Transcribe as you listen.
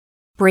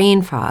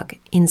brain fog,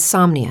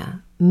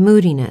 insomnia,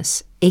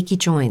 moodiness, achy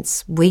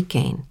joints, weight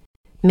gain.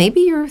 Maybe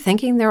you're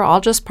thinking they're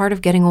all just part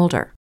of getting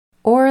older,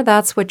 or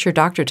that's what your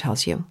doctor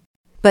tells you.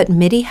 But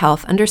MIDI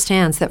Health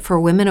understands that for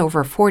women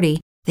over 40,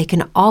 they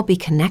can all be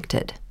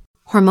connected.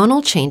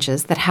 Hormonal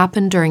changes that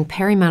happen during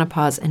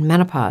perimenopause and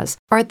menopause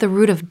are at the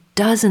root of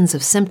dozens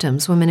of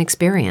symptoms women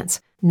experience,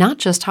 not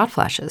just hot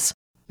flashes.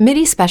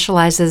 MIDI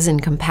specializes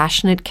in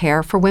compassionate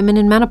care for women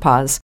in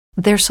menopause.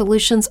 Their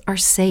solutions are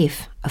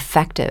safe,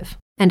 effective,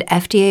 and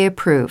FDA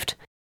approved.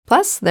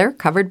 Plus, they're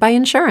covered by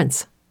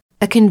insurance.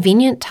 A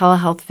convenient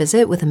telehealth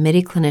visit with a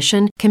MIDI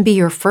clinician can be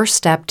your first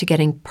step to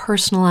getting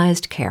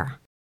personalized care.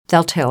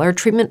 They'll tailor a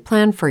treatment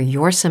plan for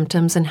your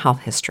symptoms and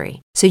health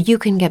history, so you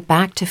can get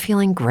back to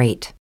feeling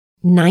great.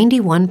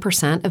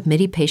 91% of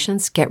MIDI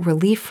patients get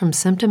relief from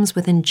symptoms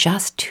within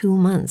just 2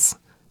 months.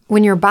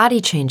 When your body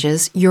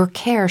changes, your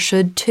care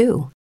should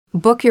too.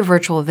 Book your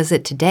virtual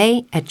visit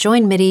today at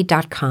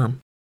joinmidi.com.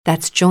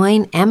 That's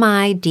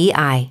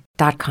joinmidi.com.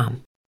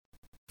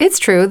 It's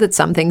true that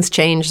some things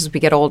change as we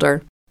get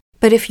older.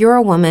 But if you're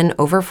a woman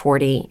over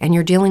 40 and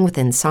you're dealing with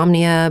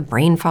insomnia,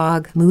 brain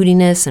fog,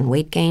 moodiness, and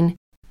weight gain,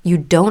 you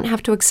don't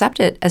have to accept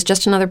it as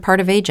just another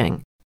part of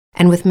aging.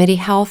 And with MIDI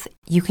Health,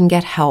 you can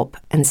get help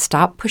and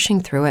stop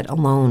pushing through it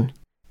alone.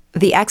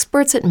 The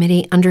experts at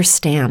MIDI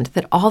understand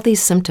that all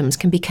these symptoms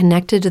can be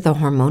connected to the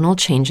hormonal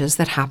changes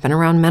that happen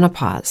around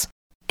menopause,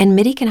 and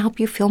MIDI can help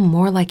you feel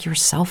more like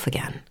yourself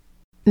again.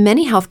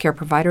 Many healthcare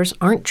providers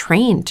aren't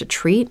trained to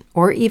treat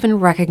or even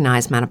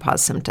recognize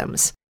menopause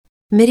symptoms.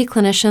 MIDI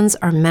clinicians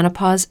are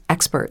menopause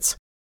experts.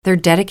 They're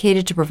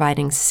dedicated to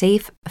providing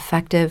safe,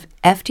 effective,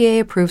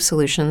 FDA-approved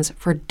solutions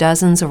for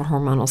dozens of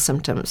hormonal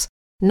symptoms,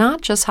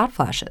 not just hot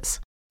flashes.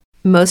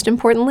 Most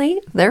importantly,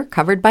 they're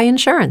covered by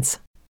insurance.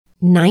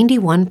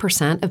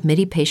 91% of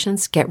MIDI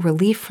patients get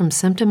relief from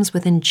symptoms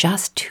within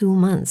just 2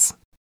 months.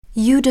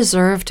 You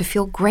deserve to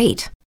feel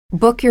great.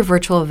 Book your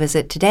virtual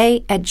visit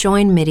today at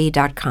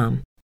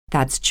joinmidi.com.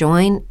 That's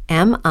joinmidi.com.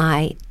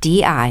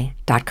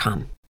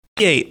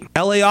 8.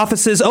 LA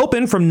offices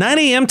open from 9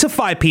 a.m. to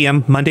 5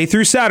 p.m. Monday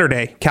through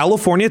Saturday,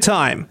 California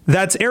time.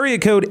 That's area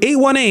code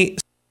 818.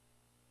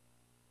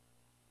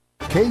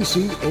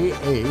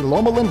 KCAA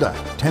Loma Linda,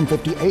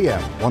 1050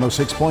 AM,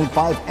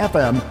 106.5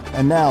 FM,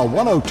 and now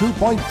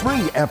 102.3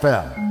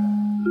 FM.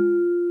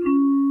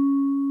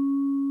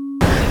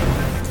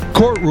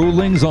 Court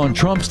rulings on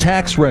Trump's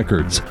tax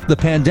records. The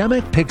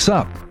pandemic picks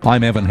up.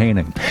 I'm Evan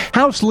Haining.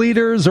 House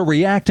leaders are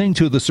reacting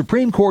to the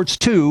Supreme Court's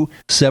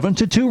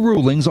 7-2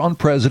 rulings on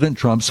President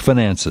Trump's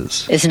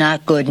finances. Is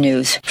not good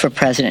news for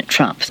President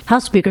Trump.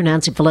 House Speaker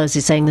Nancy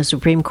Pelosi saying the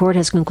Supreme Court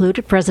has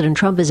concluded President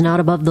Trump is not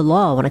above the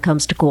law when it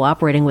comes to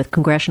cooperating with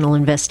congressional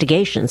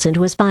investigations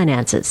into his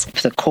finances.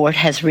 The court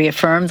has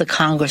reaffirmed the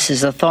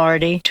Congress's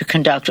authority to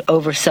conduct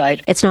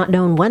oversight. It's not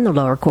known when the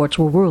lower courts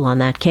will rule on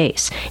that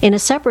case. In a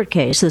separate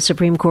case, the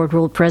Supreme Court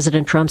ruled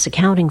President Trump's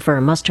accounting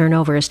firm must turn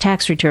over his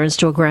tax returns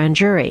to a grand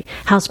jury.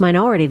 House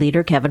Minority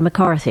Leader Kevin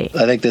McCarthy.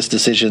 I think this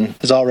decision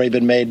has already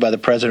been made by the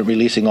president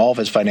releasing all of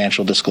his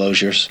financial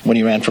disclosures when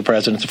he ran for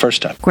president the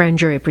first time. Grand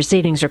jury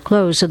proceedings are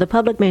closed, so the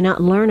public may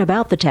not learn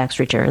about the tax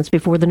returns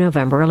before the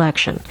November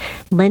election.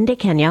 Linda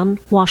Kenyon,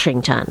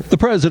 Washington. The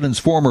president's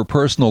former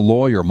personal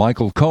lawyer,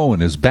 Michael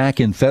Cohen, is back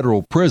in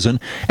federal prison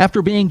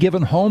after being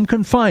given home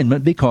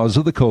confinement because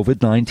of the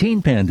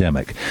COVID-19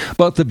 pandemic.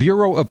 But the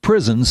Bureau of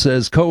Prisons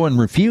says Cohen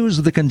refused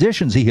the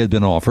conditions he had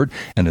been offered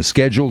and is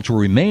scheduled to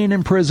remain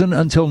in prison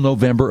until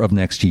November of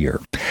next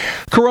year.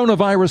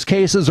 Coronavirus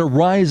cases are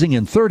rising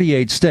in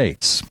 38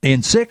 states.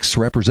 In 6,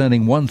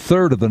 representing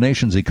 1/3 of the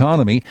nation's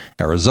economy,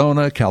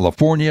 Arizona,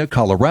 California,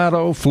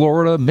 Colorado,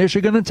 Florida,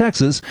 Michigan, and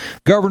Texas,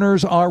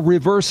 governors are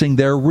reversing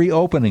their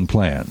reopening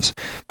plans.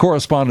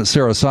 Correspondent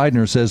Sarah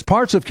Seidner says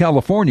parts of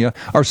California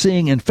are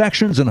seeing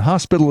infections and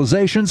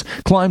hospitalizations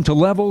climb to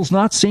levels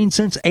not seen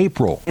since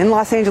April. In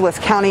Los Angeles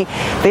County,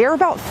 they are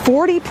about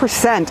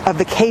 40% of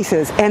the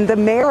cases, and the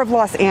mayor of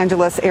Los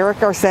Angeles, Eric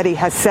Garcetti,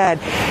 has said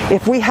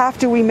if we have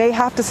to, we may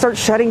have to start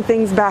shutting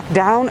things back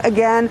down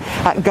again,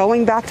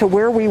 going back to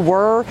where we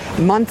were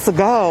months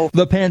ago.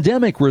 The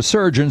pandemic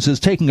resurgence is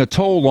taking a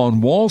toll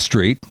on Wall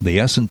Street. The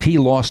S&P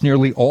lost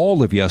nearly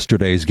all of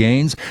yesterday's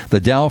gains. The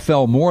Dow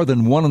fell more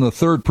than 1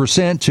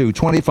 1/3% to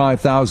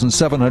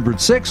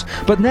 25,706,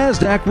 but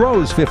NASDAQ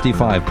rose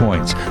 55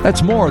 points.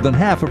 That's more than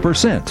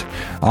 0.5%.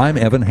 I'm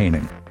Evan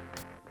Haining.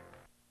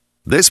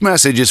 This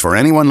message is for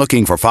anyone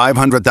looking for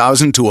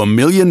 $500,000 to $1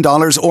 million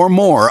or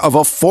more of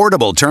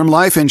affordable term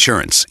life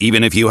insurance,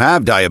 even if you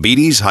have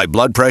diabetes, high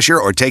blood pressure,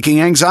 or taking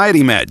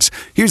anxiety meds.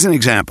 Here's an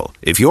example.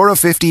 If you're a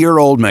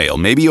 50-year-old male,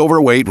 maybe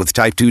overweight with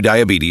type 2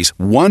 diabetes,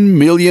 $1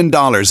 million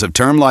of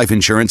term life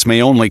insurance may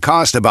only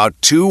cost about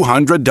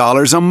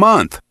 $200 a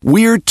month.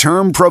 We're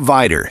Term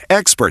Provider,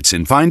 experts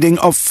in finding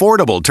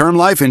affordable term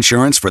life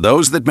insurance for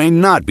those that may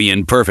not be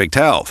in perfect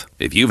health.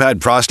 If you've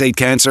had prostate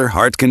cancer,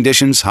 heart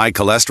conditions, high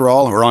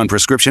cholesterol, or on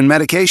prescription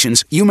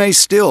medications, you may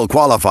still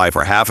qualify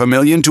for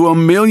 $500,000 to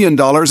 $1 million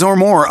or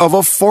more of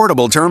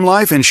affordable term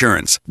life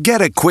insurance.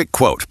 Get a quick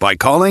quote by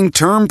calling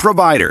Term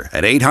Provider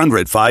at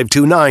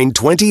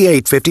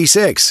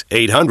 800-529-2856.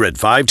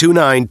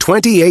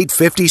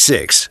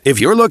 800-529-2856.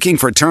 If you're looking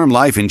for term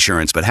life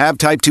insurance but have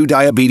type 2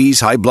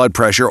 diabetes, high blood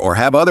pressure, or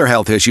have other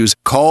health issues,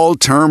 call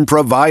Term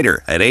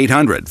Provider at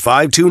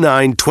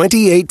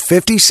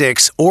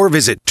 800-529-2856 or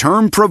visit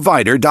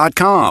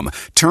termprovider.com.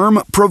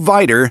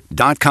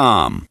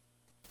 termprovider.com.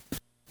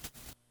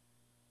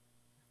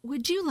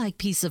 Would you like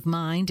peace of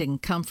mind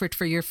and comfort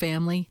for your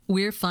family?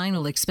 We're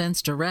Final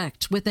Expense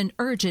Direct with an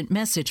urgent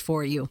message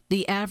for you.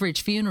 The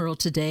average funeral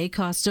today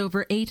costs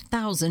over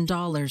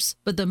 $8,000,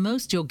 but the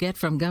most you'll get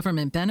from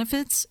government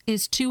benefits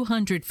is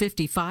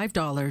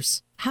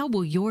 $255. How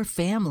will your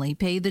family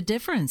pay the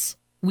difference?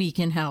 We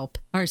can help.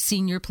 Our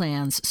senior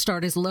plans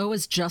start as low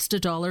as just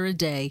 $1 a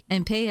day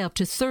and pay up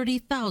to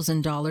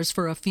 $30,000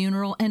 for a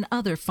funeral and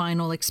other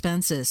final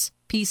expenses.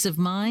 Peace of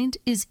mind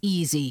is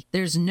easy.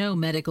 There's no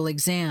medical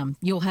exam.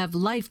 You'll have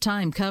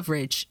lifetime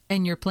coverage,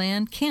 and your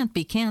plan can't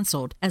be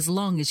canceled as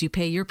long as you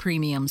pay your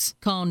premiums.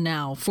 Call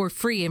now for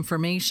free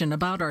information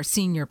about our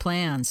senior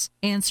plans.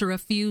 Answer a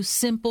few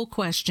simple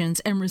questions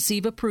and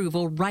receive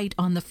approval right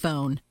on the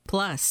phone.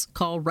 Plus,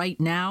 call right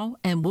now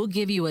and we'll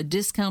give you a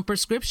discount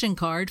prescription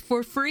card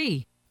for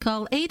free.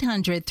 Call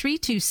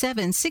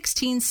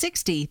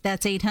 800-327-1660.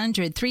 That's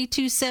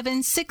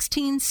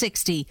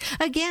 800-327-1660.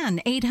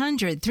 Again,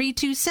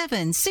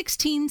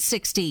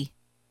 800-327-1660.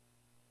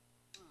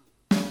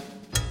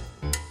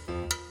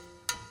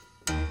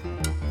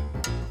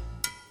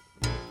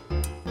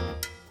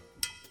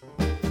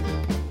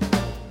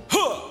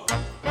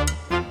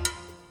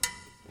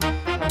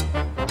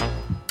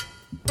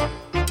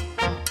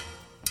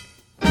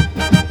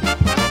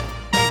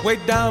 Way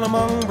down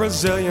among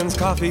Brazilians,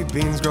 coffee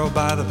beans grow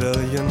by the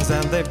billions,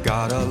 and they've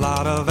got a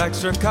lot of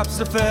extra cups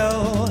to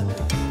fill.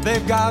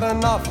 They've got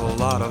an awful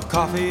lot of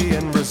coffee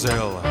in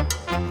Brazil.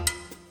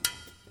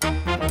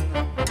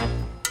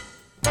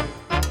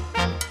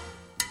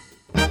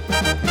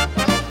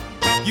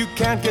 You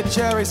can't get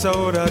cherry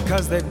soda,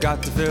 'cause they've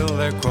got to fill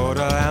their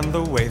quota, and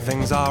the way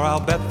things are, I'll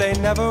bet they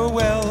never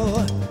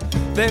will.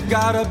 They've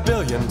got 1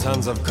 billion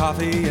tons of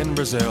coffee in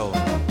Brazil.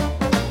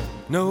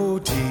 No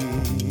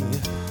tea,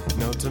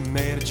 no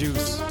tomato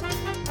juice,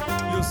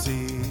 you'll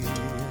see,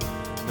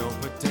 no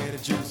potato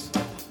juice.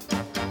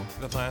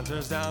 The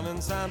planters down in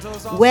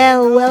Santos.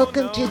 Well,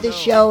 welcome to the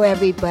show,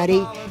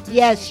 everybody.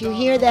 Yes, you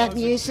hear that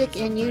music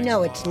and you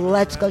know it's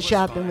Let's Go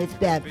Shopping with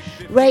Bev,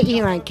 right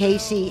here on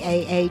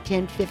KCAA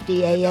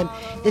 1050 AM,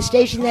 the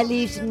station that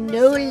leaves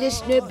no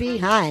listener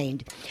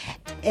behind.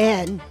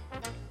 And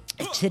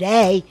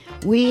today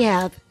we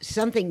have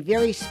something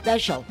very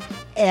special,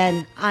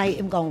 and I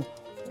am going,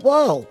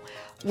 whoa.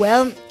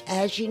 Well,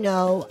 as you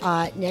know,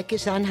 Nick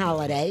is on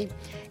holiday,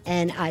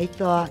 and I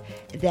thought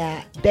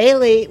that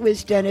Bailey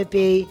was going to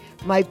be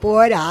my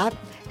board op,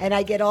 and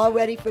I get all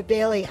ready for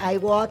Bailey. I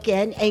walk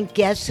in, and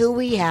guess who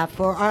we have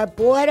for our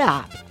board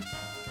op?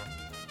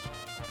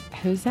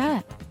 Who's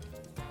that?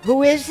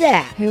 Who is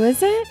that? Who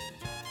is it?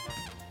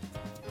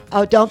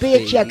 Oh, don't be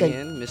a chicken.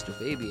 Mr.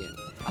 Fabian.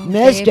 Oh,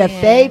 Mr.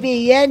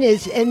 Fabian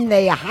is in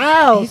the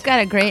house. He's got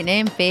a great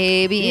name,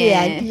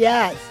 Fabian. Yeah,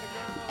 yes.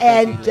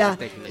 And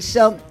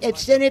so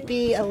it's going to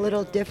be a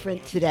little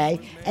different today.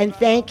 And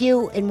thank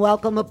you and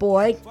welcome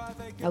aboard.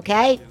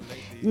 Okay?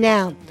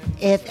 Now,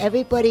 if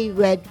everybody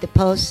read the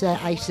post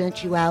that I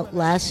sent you out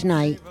last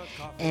night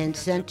and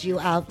sent you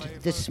out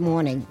this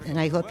morning, and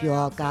I hope you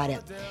all got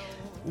it,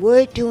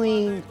 we're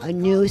doing a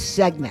new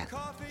segment.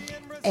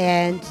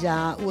 And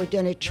we're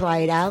going to try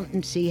it out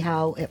and see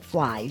how it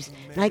flies.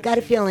 And I got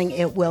a feeling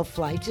it will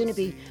fly. It's going to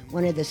be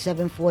one of the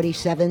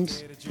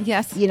 747s.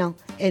 Yes. You know,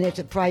 and it's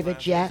a private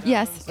jet.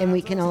 Yes. And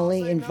we can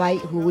only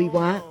invite who we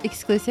want.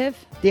 Exclusive.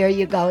 There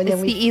you go. And it's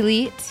then the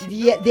elite.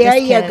 Yeah, there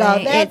you go.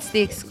 It's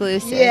the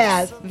exclusive.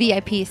 Yes.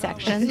 VIP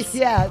sections.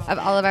 Yes. Of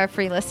all of our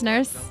free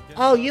listeners.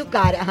 Oh, you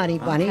got it, honey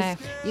bunnies. Okay.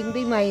 You can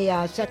be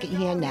my second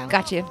hand now.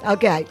 Got you.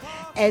 Okay.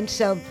 And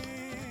so,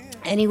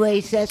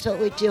 anyways, that's what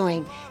we're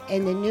doing.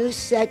 And the new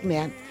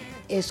segment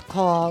is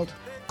called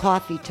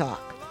Coffee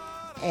Talk.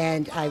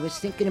 And I was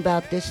thinking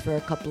about this for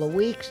a couple of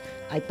weeks.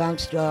 I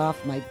bounced it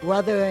off my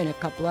brother and a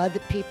couple other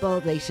people.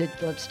 They said,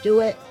 let's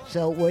do it.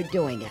 So we're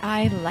doing it.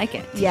 I like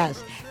it.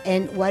 Yes.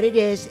 And what it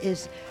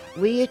is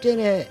we are going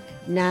to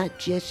not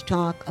just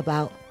talk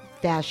about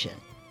fashion.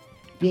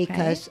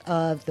 Because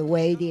of the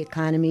way the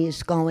economy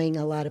is going,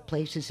 a lot of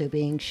places are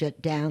being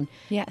shut down.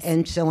 Yes.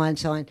 And so on and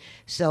so on.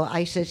 So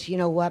I says, you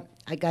know what?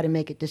 I got to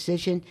make a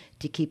decision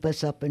to keep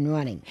us up and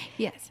running.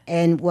 Yes.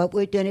 And what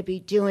we're going to be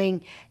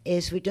doing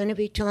is we're going to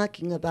be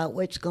talking about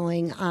what's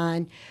going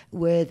on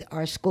with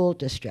our school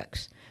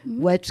districts.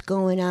 Mm-hmm. What's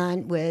going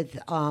on with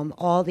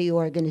all the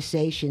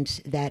organizations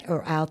that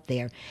are out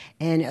there.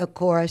 And, of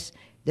course,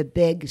 the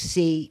big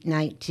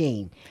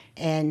C-19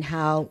 and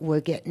how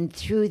we're getting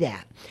through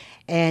that.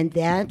 And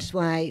that's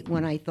why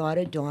when I thought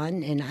of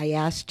Dawn and I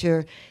asked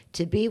her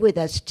to be with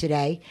us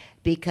today,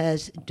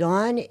 because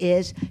Dawn,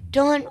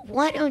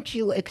 why don't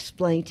you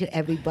explain to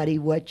everybody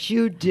what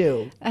you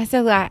do?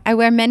 So I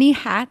wear many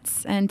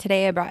hats, and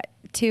today I brought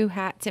 2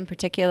 hats in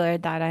particular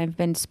that I've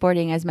been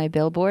sporting as my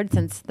billboard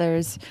since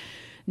there's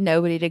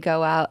nobody to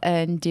go out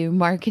and do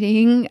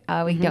marketing.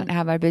 We don't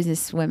have our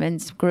business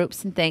women's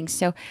groups and things.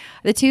 So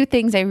the 2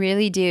 things I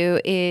really do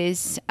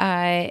is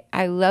I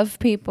love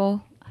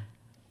people,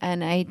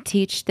 and I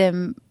teach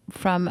them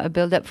from a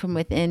build up from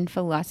within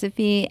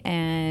philosophy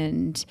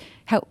and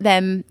help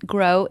them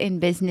grow in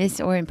business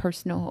or in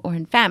personal or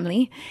in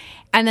family.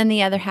 And then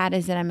the other hat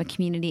is that I'm a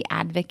community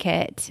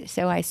advocate.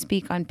 So I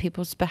speak on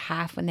people's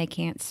behalf when they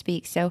can't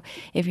speak. So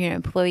if you're an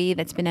employee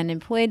that's been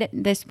unemployed at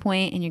this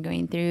point and you're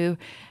going through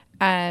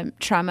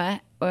trauma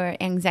or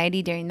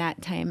anxiety during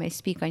that time, I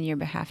speak on your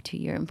behalf to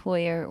your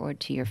employer or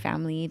to your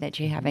family that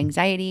you have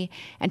anxiety,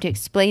 and to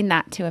explain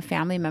that to a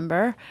family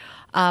member,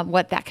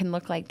 what that can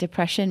look like.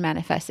 Depression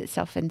manifests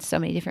itself in so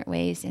many different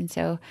ways. And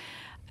so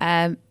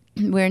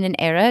we're in an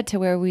era to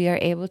where we are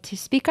able to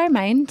speak our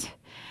mind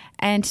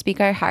and speak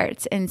our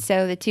hearts. And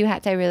so the 2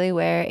 hats I really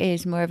wear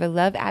is more of a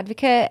love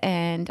advocate,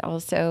 and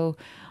also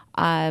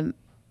I'm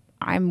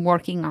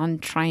working on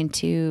trying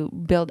to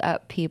build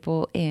up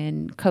people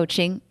in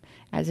coaching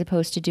as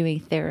opposed to doing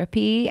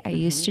therapy. I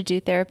used to do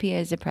therapy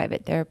as a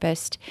private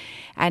therapist,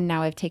 and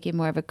now I've taken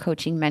more of a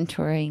coaching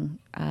mentoring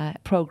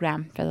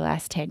program for the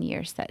last 10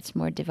 years that's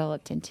more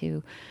developed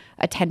into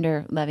a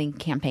tender, loving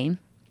campaign.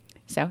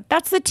 So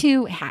that's the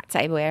 2 hats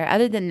I wear.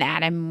 Other than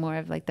that, I'm more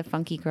of like the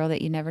funky girl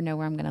that you never know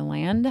where I'm going to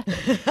land.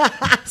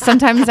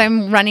 Sometimes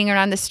I'm running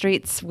around the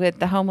streets with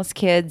the homeless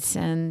kids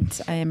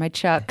and my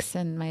Chucks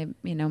and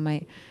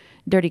my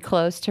dirty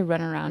clothes to run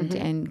around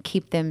and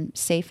keep them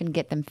safe and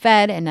get them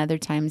fed. And other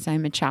times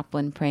I'm a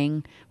chaplain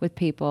praying with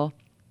people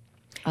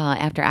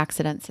after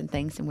accidents and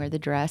things, and wear the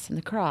dress and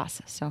the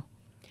cross. So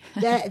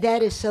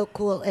that is so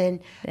cool. And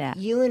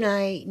you and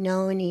I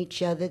knowing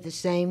each other the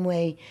same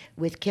way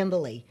with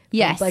Kimberly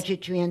from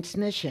Budget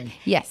Transmission.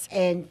 Yes.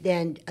 And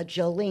then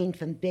Jolene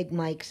from Big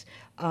Mike's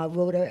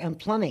Rotor and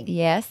Plumbing.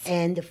 Yes.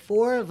 And the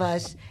 4 of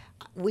us,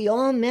 we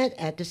all met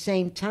at the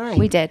same time.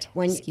 We did.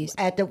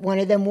 At one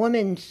of them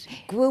women's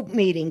group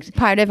meetings.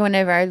 Part of one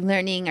of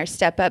our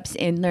step-ups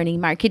in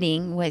learning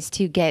marketing was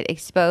to get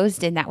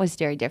exposed, and that was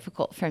very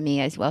difficult for me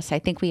as well. So I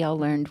think we all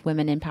learned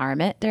women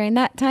empowerment during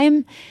that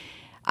time.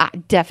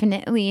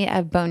 Definitely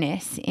a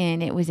bonus,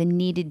 and it was a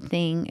needed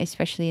thing,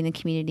 especially in the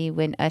community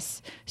when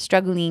us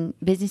struggling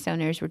business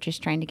owners were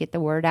just trying to get the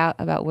word out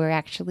about we're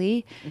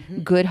actually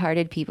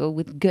good-hearted people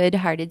with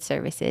good-hearted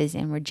services,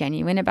 and we're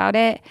genuine about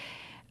it.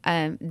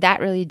 That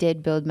really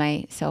did build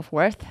my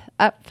self-worth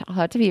up. I'll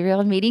have to be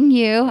real, meeting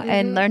you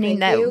and learning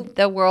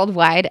the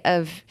worldwide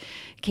of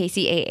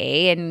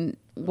KCAA and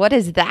what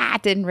is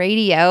that in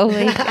radio.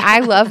 Like, I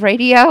love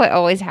radio. I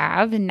always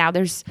have. And now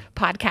there's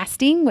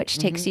podcasting, which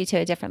takes you to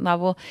a different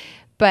level.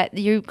 But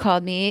you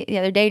called me the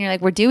other day and you're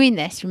like, we're doing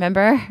this.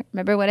 Remember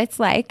what it's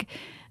like.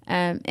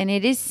 And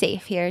it is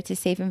safe here. It's a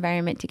safe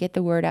environment to get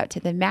the word out to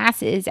the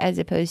masses as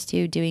opposed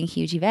to doing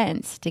huge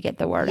events to get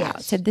the word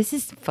out. So this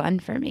is fun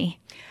for me.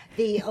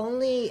 The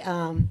only,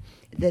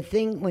 the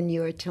thing when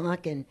you were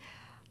talking,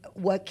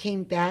 what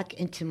came back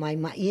into my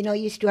mind,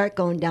 you start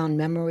going down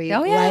memory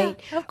lane.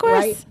 Yeah, of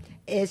course. Right?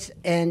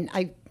 And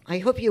I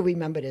hope you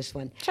remember this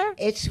one. Sure.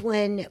 It's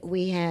when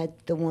we had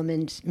the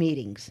women's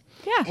meetings.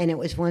 Yeah. And it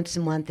was once a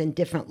month in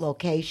different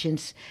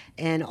locations,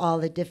 and all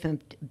the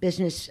different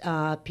business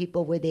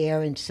people were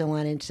there and so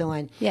on and so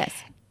on. Yes.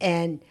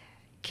 And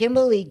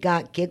Kimberly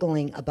got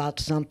giggling about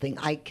something.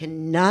 I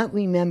cannot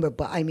remember,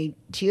 but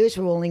tears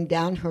rolling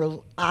down her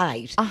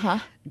eyes.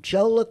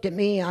 Joe looked at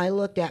me, I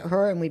looked at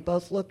her, and we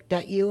both looked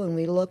at you, and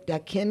we looked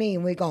at Kimmy,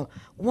 and we go,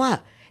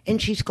 what? And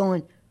she's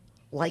going,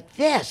 like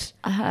this.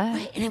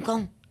 And I'm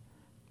going,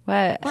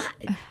 what?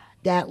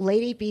 That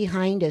lady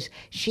behind us,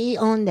 she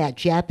owned that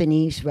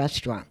Japanese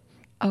restaurant.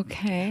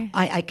 Okay.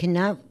 I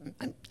cannot,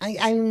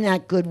 I'm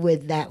not good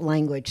with that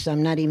language, so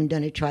I'm not even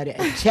going to try to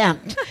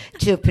attempt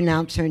to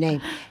pronounce her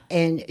name.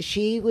 And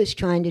she was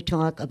trying to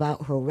talk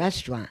about her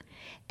restaurant,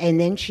 and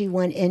then she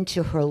went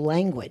into her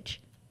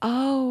language.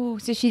 Oh,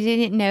 so she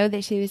didn't know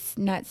that she was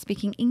not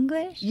speaking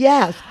English?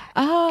 Yes.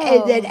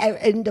 Oh.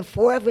 And the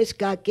 4 of us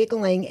got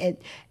giggling,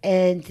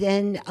 and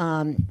then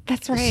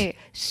that's right.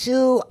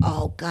 Sue,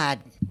 oh God,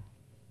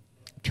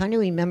 trying to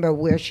remember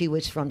where she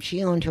was from.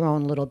 She owned her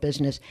own little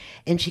business,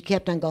 and she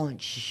kept on going,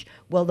 shh.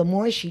 Well, the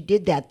more she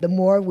did that, the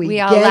more we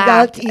all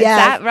laughed. Yes. Is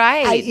that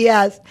right?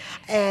 Yes.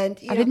 And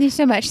I've been through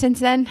so much since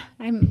then.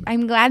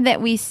 I'm glad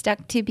that we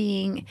stuck to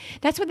being.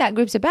 That's what that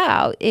group's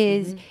about.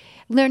 Is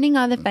learning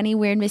all the funny,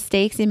 weird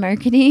mistakes in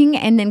marketing,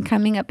 and then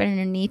coming up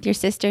underneath your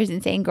sisters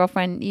and saying,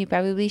 girlfriend, you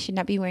probably should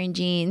not be wearing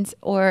jeans,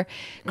 or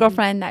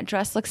girlfriend, that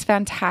dress looks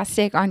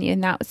fantastic on you.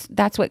 And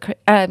that's what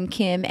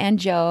Kim and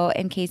Joe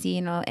and Casey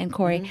and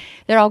Corey,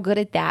 they're all good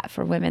at that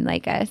for women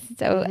like us.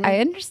 So I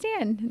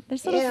understand.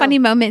 There's little funny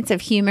moments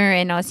of humor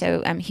and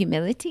also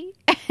humility.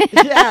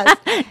 Yes.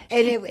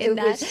 And it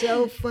was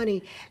so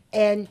funny.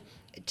 And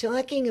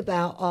talking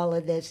about all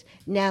of this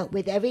now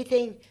with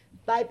everything.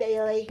 Bye,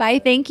 Bailey. Bye.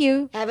 Thank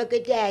you. Have a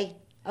good day.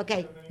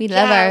 Okay. We Ciao.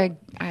 love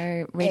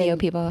our radio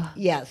people.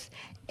 Yes.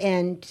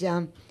 And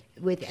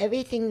with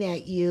everything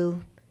that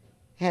you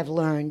have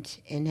learned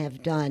and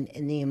have done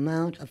and the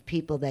amount of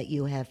people that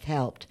you have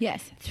helped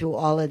through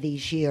all of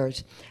these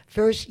years,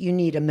 first you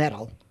need a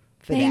medal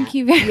for that. Thank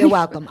you very much. You're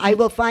welcome. I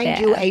will find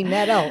you a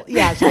medal.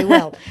 Yes, I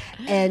will.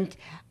 And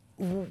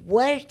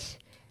what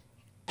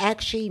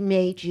actually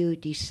made you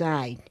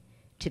decide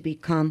to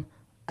become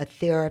a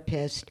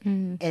therapist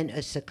and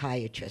a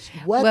psychiatrist?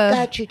 What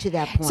got you to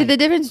that point? So the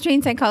difference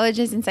between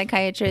psychologists and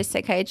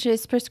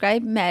psychiatrists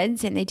prescribe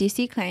meds and they do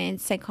see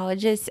clients.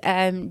 Psychologists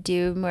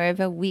do more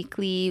of a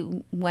weekly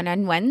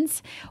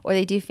one-on-ones, or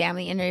they do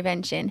family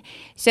intervention.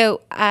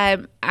 So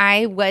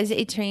I was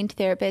a trained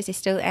therapist, I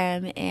still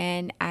am,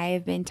 and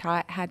I've been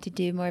taught how to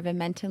do more of a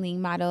mentoring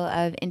model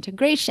of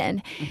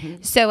integration.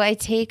 So I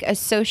take a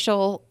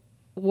social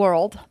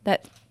world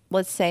that,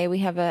 let's say we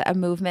have a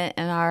movement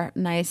in our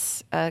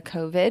nice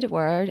COVID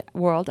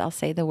world, I'll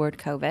say the word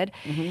COVID,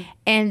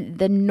 and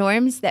the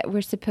norms that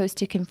we're supposed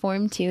to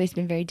conform to has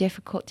been very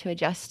difficult to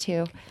adjust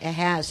to. It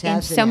has,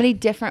 in so many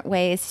different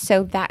ways.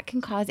 So that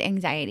can cause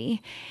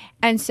anxiety.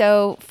 And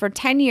so for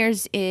 10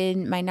 years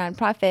in my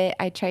nonprofit,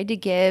 I tried to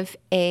give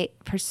a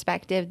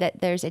perspective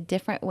that there's a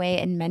different way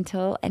in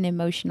mental and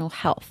emotional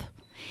health.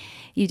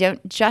 You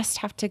don't just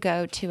have to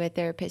go to a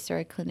therapist or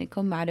a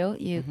clinical model.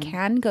 You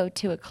can go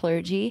to a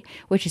clergy,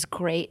 which is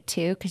great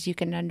too, because you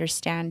can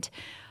understand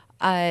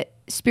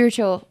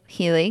spiritual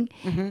healing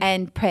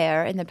and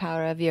prayer and the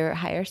power of your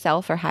higher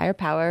self or higher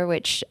power,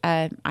 which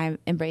I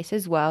embrace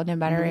as well. No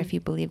matter if you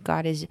believe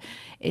God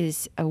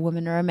is a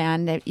woman or a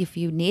man, that if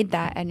you need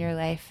that in your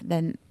life,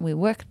 then we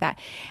work that.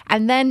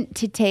 And then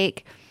to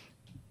take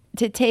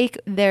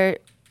their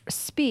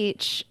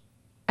speech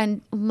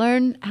and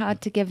learn how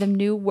to give them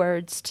new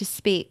words to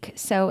speak.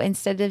 So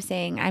instead of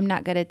saying, I'm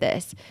not good at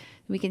this,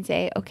 we can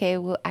say, okay,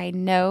 well, I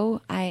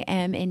know I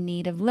am in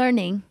need of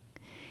learning,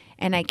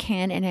 and I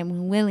can and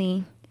I'm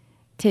willing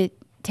to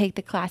take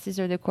the classes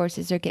or the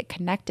courses or get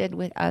connected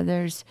with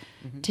others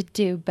to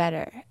do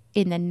better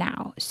in the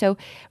now. So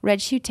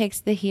Red Shoe takes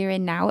the here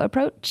and now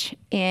approach,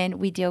 and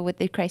we deal with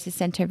the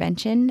crisis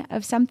intervention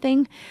of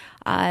something.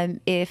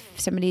 If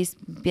somebody's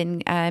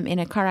been in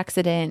a car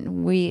accident,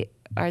 we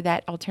are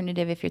that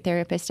alternative. If your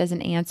therapist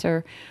doesn't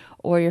answer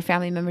or your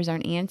family members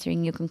aren't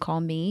answering, you can call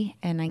me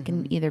and I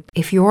can either...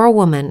 If you're a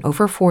woman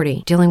over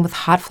 40 dealing with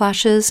hot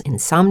flashes,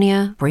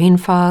 insomnia, brain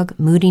fog,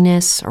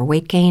 moodiness, or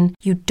weight gain,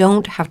 you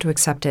don't have to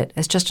accept it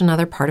as just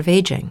another part of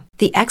aging.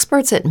 The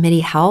experts at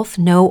MIDI Health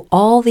know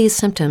all these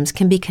symptoms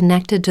can be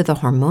connected to the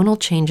hormonal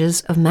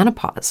changes of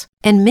menopause.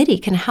 And MIDI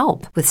can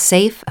help with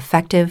safe,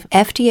 effective,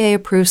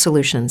 FDA-approved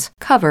solutions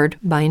covered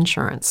by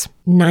insurance.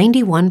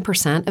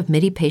 91% of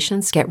MIDI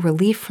patients get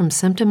relief from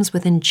symptoms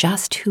within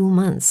just 2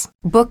 months.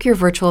 Book your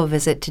virtual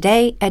visit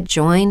today at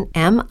joinmidi.com.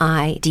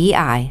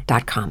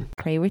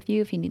 Pray with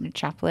you if you need a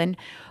chaplain,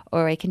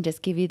 or I can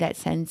just give you that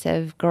sense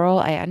of, girl,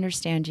 I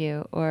understand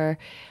you, or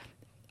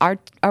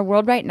our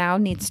world right now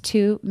needs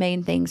two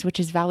main things,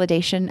 which is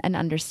validation and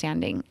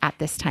understanding at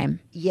this time.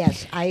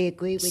 Yes, I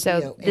agree with you.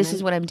 So this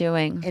is what I'm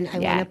doing. And I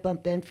want to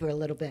bump in for a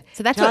little bit.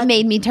 So that's what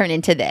made me turn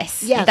into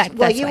this. Yes,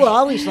 well, you were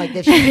always like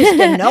this. You used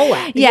to know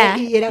it. Yeah,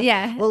 you know?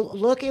 yeah. Well,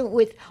 look at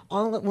with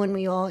all when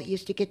we all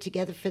used to get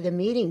together for the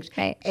meetings.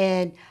 Right.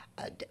 And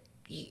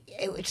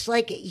it's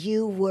like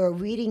you were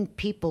reading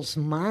people's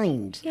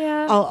minds.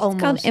 Yeah, almost.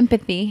 It's called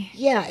empathy.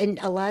 Yeah, and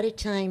a lot of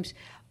times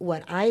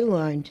what I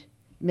learned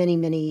many,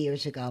 many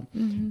years ago,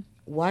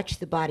 watch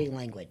the body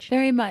language.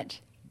 Very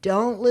much.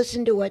 Don't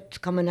listen to what's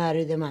coming out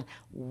of their mouth.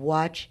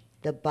 Watch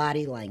the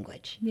body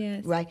language.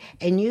 Yes. Right?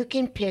 And you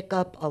can pick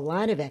up a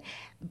lot of it.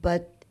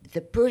 But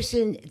the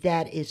person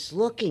that is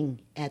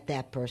looking at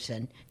that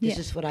person, this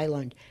is what I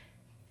learned.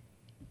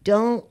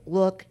 Don't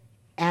look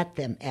at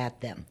them.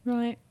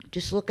 Right.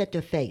 Just look at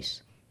their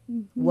face.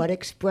 What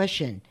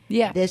expression?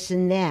 Yeah. This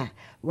and that,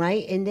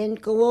 right? And then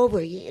go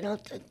over. You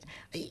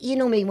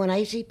know me. When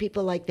I see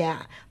people like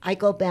that, I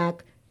go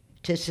back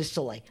to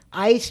Sicily.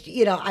 I get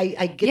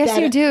that. Yes,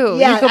 you do.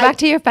 Yeah, you go back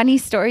to your funny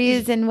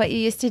stories and what you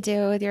used to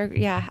do with your.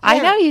 Yeah. I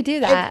know you do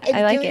that. And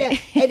I like it.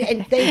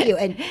 and thank you.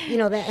 And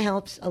that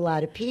helps a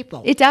lot of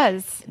people. It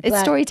does. It's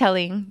But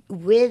storytelling.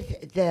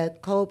 With the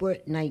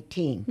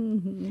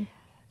COVID-19.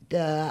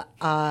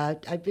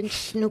 I've been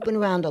snooping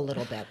around a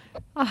little bit,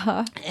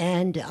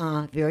 and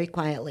very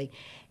quietly,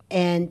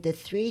 and the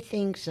three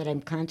things that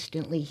I'm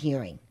constantly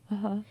hearing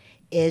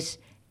is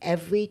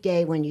every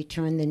day when you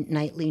turn the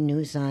nightly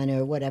news on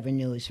or whatever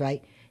news,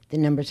 right, the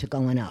numbers are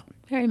going up.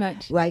 Very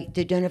much. Right,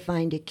 they're going to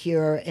find a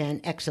cure in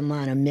X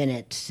amount of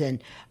minutes,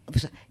 and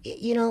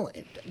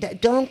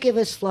don't give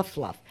us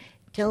fluff.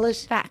 Tell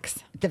us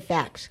the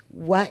facts.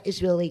 What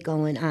is really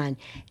going on,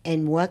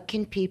 and what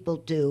can people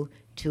do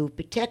to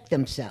protect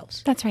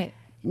themselves? That's right.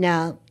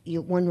 Now,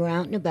 when we're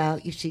out and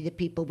about, you see the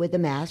people with a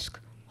mask,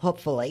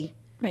 hopefully.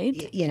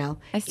 Right.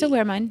 I still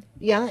wear mine.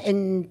 Yeah,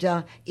 and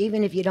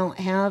even if you don't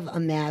have a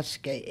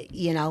mask,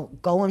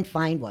 go and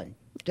find one.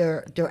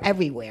 they're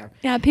everywhere.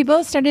 Yeah,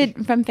 people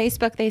started from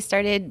Facebook. They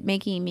started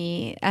making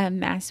me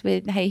masks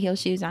with high heel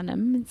shoes on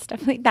them and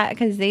stuff like that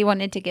because they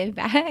wanted to give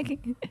back.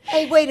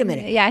 Hey, wait a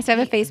minute. Yeah, so I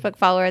have a Facebook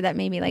follower that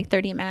made me like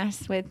 30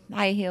 masks with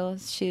high heel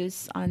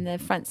shoes on the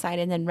front side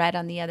and then red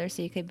on the other,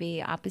 so you could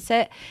be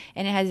opposite.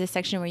 And it has a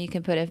section where you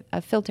can put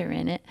a filter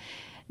in it.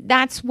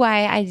 That's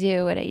why I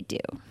do what I do.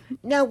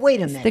 Now,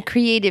 wait a It's minute. the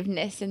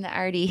creativeness and the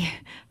arty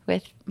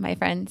with my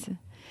friends.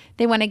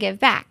 They want to give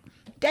back.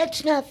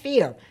 That's not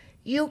fair.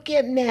 You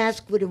get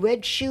masked with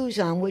red shoes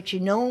on, which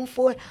you're known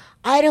for.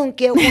 I don't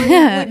get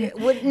one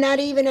with not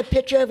even a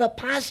picture of a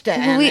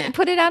pasta. We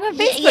put it out on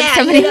Facebook. Yeah,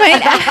 Somebody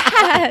might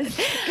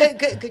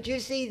ask. Could you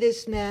see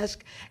this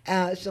mask?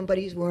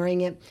 Somebody's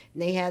wearing it,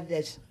 and they have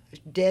this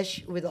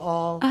dish with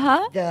all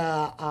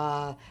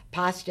the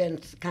pasta, and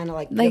it's kind of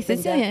like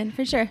Sicilian,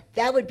 for sure.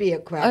 That would be a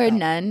crap. Or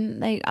nun,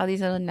 like all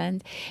these little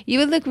nuns. You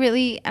would look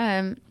really.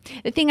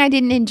 The thing I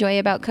didn't enjoy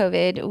about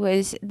COVID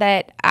was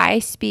that I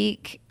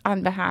speak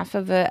on behalf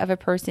of a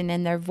person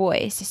in their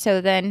voice.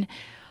 So then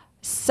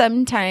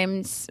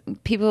sometimes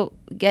people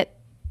get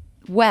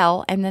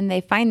well and then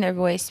they find their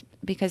voice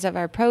because of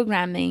our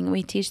programming.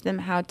 We teach them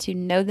how to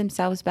know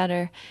themselves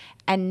better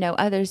and know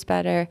others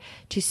better,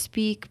 to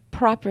speak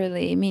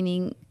properly,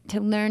 meaning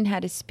to learn how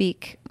to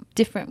speak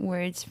different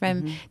words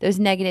from those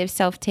negative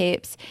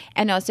self-tapes,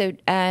 and also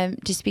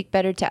to speak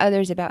better to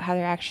others about how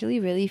they're actually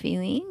really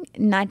feeling,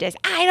 not just,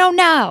 I don't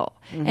know.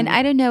 And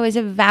I don't know is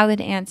a valid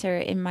answer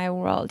in my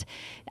world.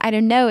 I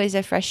don't know is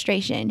a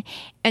frustration.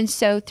 And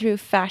so through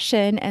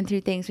fashion and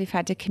through things, we've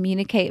had to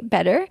communicate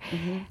better.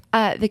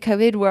 The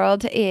COVID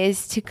world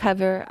is to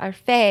cover our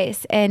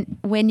face. And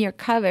when you're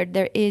covered,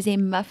 there is a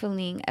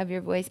muffling of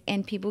your voice,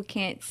 and people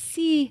can't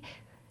see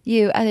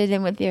you other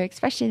than with your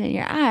expression in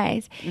your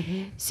eyes.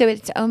 So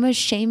it's almost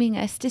shaming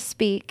us to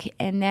speak,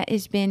 and that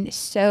has been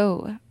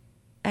so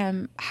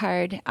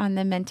hard on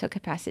the mental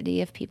capacity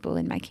of people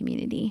in my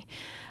community.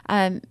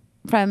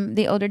 From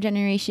the older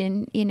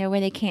generation, where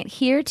they can't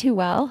hear too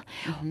well,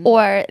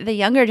 or the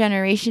younger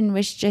generation,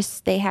 which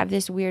just, they have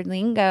this weird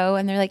lingo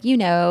and they're like,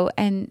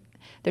 and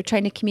they're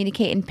trying to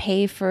communicate and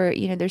pay for,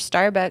 their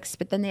Starbucks,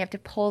 but then they have to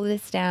pull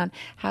this down.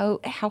 How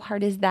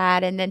hard is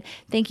that? And then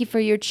thank you for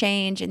your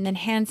change. And then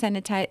hand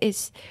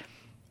sanitize.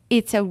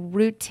 It's a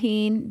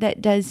routine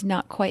that does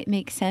not quite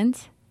make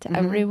sense to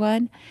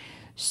everyone.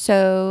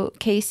 So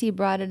Casey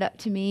brought it up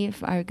to me,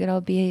 our good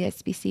old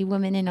BASBC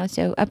woman, and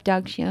also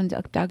Updog. She owns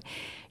Updog.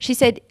 She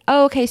said,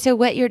 "Oh, okay. So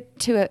what you're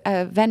to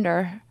a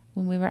vendor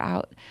when we were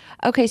out?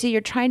 Okay, so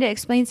you're trying to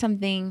explain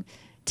something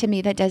to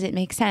me that doesn't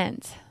make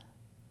sense.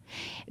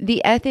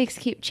 The ethics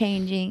keep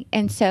changing,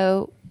 and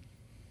so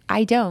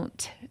I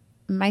don't.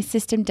 My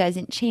system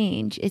doesn't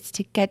change. It's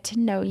to get to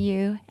know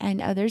you and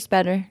others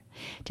better,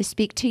 to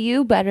speak to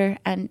you better,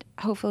 and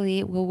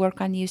hopefully we'll work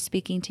on you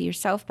speaking to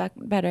yourself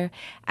better,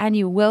 and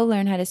you will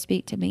learn how to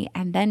speak to me,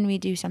 and then we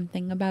do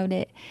something about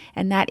it,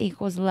 and that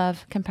equals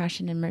love,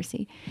 compassion, and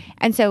mercy."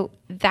 And so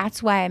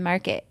that's why I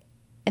market.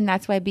 And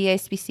that's why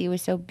BASBC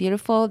was so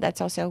beautiful.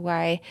 That's also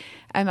why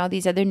all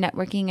these other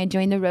networking. I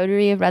joined the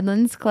Rotary of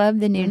Redlands Club,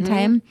 the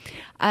Noontime.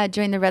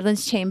 Joined the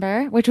Redlands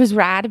Chamber, which was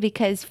rad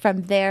because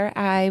from there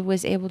I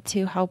was able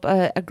to help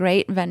a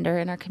great vendor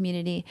in our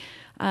community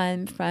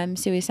from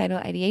suicidal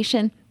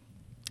ideation.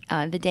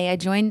 The day I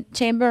joined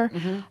Chamber,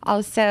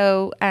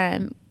 also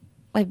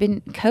I've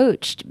been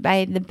coached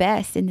by the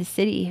best in the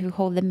city who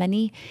hold the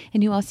money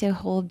and who also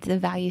hold the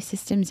value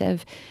systems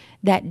of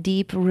that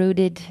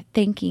deep-rooted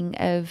thinking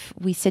of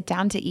we sit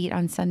down to eat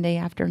on Sunday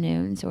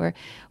afternoons, or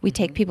we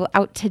take people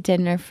out to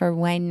dinner for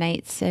wine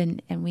nights,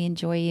 and we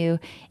enjoy you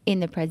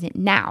in the present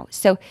now.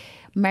 So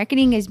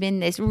marketing has been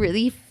this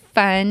really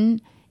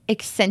fun,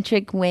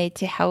 eccentric way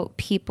to help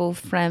people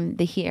from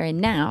the here and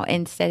now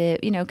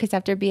instead of, because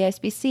after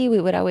BSBC,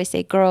 we would always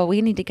say, girl,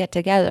 we need to get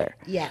together.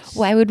 Yes.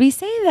 Why would we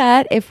say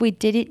that if we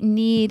didn't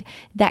need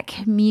that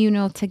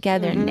communal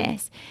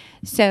togetherness?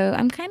 So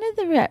I'm kind of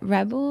the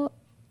rebel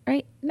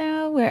right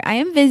now, where I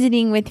am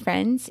visiting with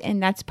friends,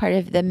 and that's part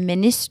of the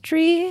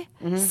ministry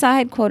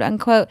side, quote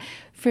unquote,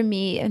 for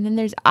me. And then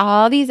there's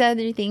all these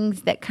other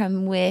things that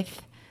come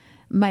with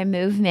my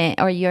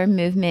movement or your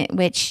movement,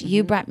 which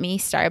you brought me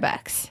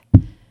Starbucks.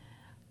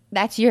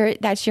 That's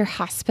your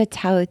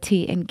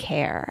hospitality and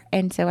care.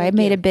 And so I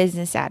made a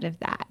business out of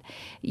that.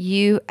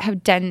 You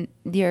have done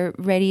your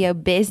radio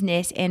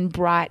business and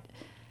brought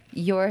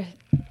your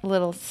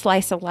little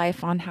slice of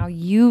life on how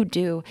you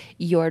do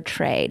your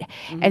trade.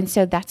 And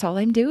so that's all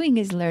I'm doing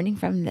is learning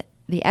from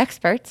the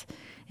experts.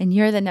 And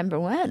you're the number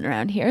one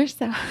around here,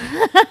 so.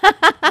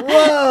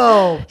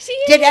 Whoa.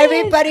 Did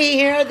everybody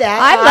hear that?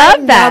 I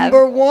love that.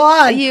 Number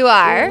one. You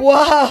are.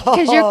 Whoa.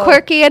 Because you're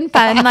quirky and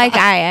fun like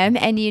I am,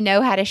 and you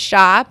know how to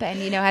shop, and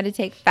you know how to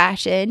take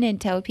fashion and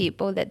tell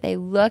people that they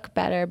look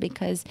better,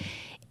 because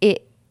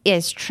it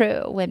is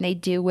true. When they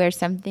do wear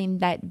something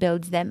that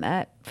builds them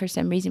up, for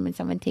some reason, when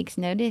someone takes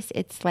notice,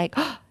 it's like,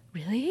 oh,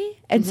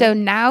 really? And so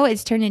now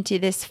it's turned into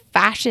this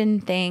fashion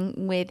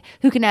thing with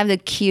who can have the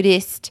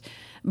cutest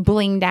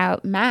blinged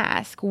out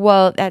mask.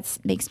 Well, that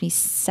makes me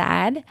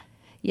sad,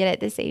 Yet at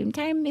the same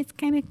time, it's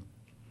kind of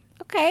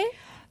okay.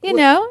 You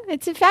know,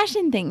 it's a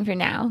fashion thing for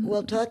now.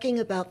 Well, talking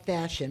about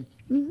fashion,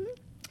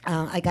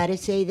 I got to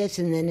say this,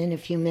 and then in a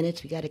few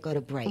minutes we got to go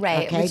to break.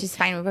 Right, okay? which is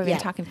fine. We've been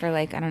talking for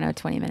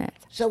 20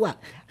 minutes. So what?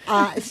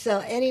 So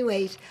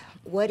anyways,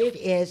 what it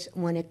is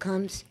when it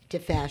comes to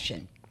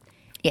fashion,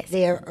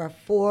 there are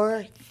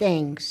 4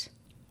 things,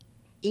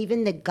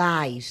 even the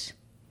guys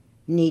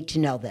need to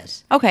know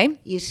this. Okay.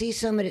 You see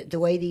some of the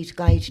way these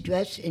guys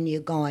dress, and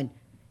you're going,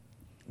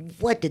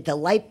 what, did the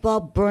light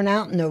bulb burn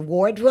out in their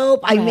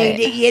wardrobe? I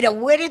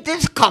mean, where did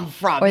this come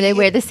from? Or they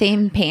wear the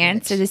same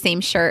pants or the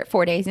same shirt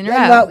 4 days in a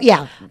row.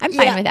 Yeah. I'm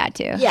fine with that,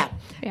 too. Yeah.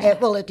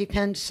 Well, it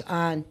depends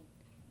on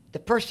the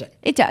person.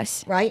 It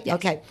does. Right? Yes.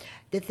 Okay.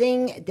 The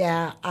thing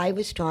that I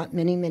was taught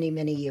many, many,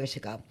 many years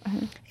ago,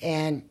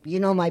 and you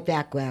know my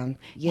background,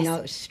 you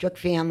know, strict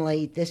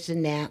family, this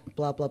and that,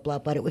 blah, blah, blah,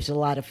 but it was a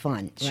lot of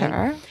fun. Right?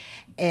 Sure.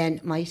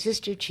 And my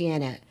sister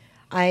Janet,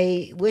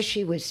 I wish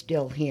she was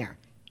still here.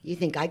 You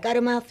think I got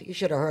a mouth? You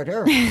should have heard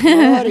her.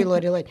 Lordy,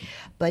 lordy, lordy.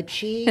 But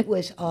she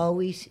was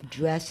always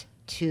dressed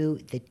to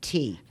the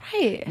T.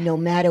 Right. No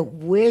matter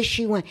where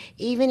she went,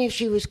 even if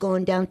she was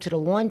going down to the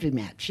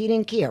laundromat, she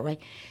didn't care, right?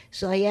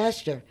 So I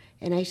asked her,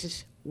 and I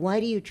says,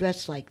 why do you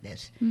dress like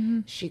this?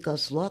 She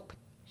goes, look,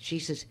 she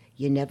says,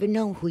 you never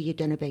know who you're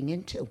going to bang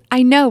into.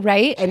 I know,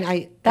 right?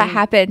 And that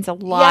happens a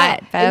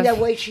lot. Yeah, and the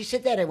way she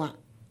said that, I went,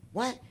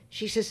 what?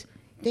 She says,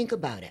 think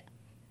about it.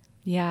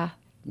 Yeah.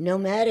 No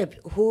matter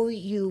who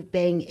you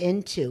bang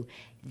into,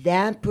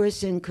 that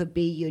person could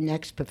be your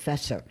next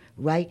professor,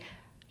 right?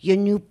 Your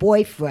new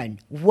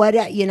boyfriend,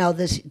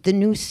 the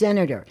new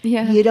senator.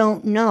 Yeah. You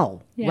don't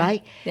know, Yeah.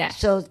 right? Yeah.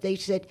 So they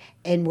said,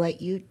 and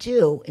what you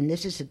do, and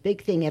this is a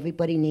big thing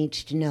everybody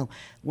needs to know,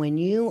 when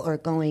you are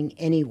going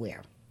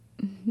anywhere,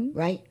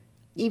 right?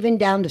 Even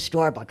down to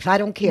Starbucks, I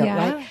don't care,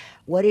 Yeah. right?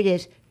 What it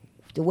is,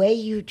 the way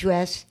you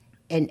dress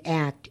and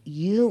act,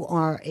 you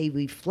are a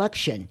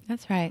reflection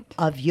That's right.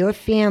 of your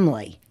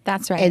family.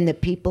 That's right. And the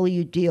people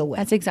you deal with.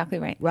 That's exactly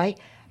right. Right?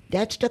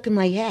 That stuck in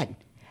my head.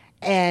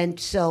 And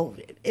so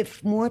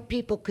if more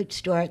people could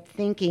start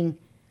thinking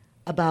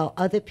about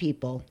other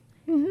people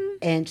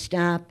and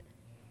stop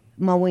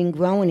mowing,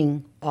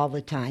 groaning all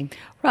the time,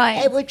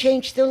 Right. it would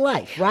change their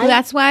life, right? Well,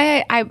 that's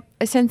why I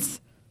since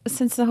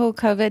the whole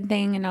COVID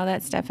thing and all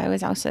that stuff, I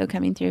was also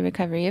coming through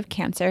recovery of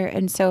cancer.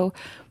 And so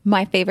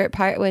my favorite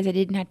part was I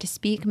didn't have to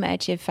speak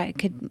much if I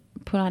could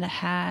put on a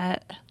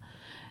hat.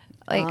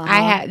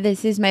 Like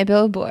this is my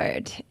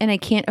billboard, and I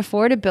can't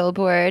afford a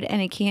billboard,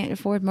 and I can't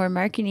afford more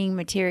marketing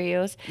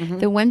materials.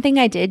 The one thing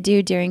I did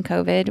do during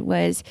COVID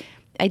was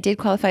I did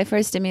qualify for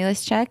a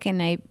stimulus check,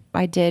 and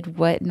I did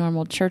what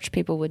normal church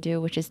people would do,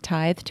 which is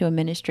tithe to a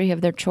ministry of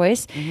their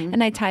choice,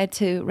 and I tithed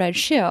to Red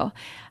Shoe.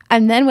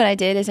 And then what I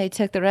did is I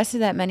took the rest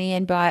of that money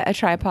and bought a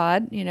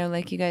tripod,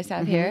 like you guys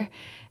have here.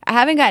 I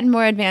haven't gotten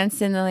more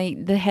advanced in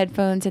the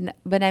headphones,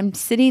 but I'm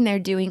sitting there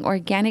doing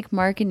organic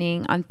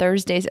marketing on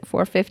Thursdays at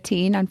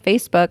 4:15 on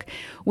Facebook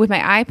with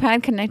my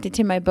iPad connected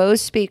to my Bose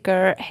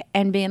speaker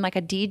and being like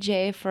a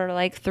DJ for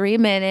like 3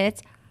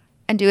 minutes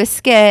and do a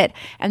skit.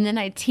 And then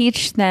I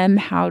teach them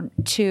how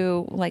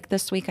to, like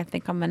this week, I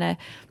think I'm going to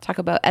talk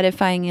about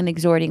edifying and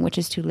exhorting, which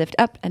is to lift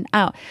up and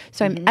out.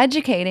 So I'm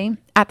educating.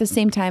 At the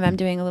same time, I'm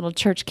doing a little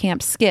church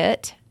camp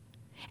skit.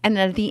 And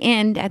then at the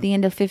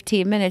end of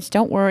 15 minutes,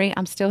 don't worry,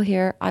 I'm still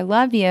here. I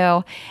love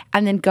you.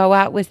 And then go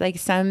out with like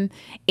some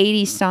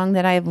 80s song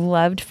that I've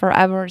loved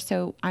forever.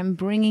 So I'm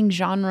bringing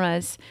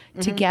genres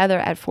together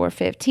at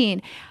 4:15.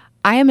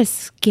 I am a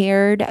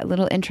scared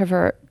little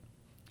introvert.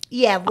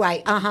 Yeah,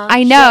 right.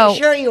 I know.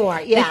 Sure you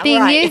are. Yeah, the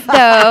thing right. is,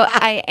 though,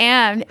 I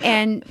am.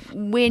 And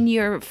when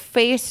you're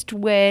faced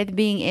with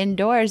being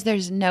indoors,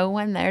 there's no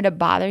one there to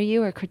bother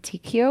you or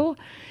critique you.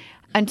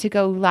 And to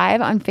go live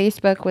on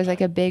Facebook was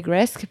like a big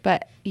risk,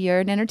 but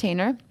you're an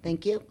entertainer.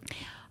 Thank you.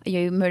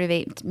 You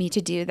motivate me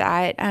to do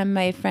that.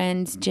 My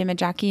friends Jim and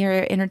Jackie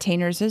are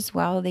entertainers as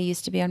well. They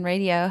used to be on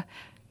radio.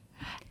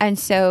 And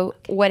so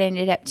what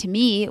ended up to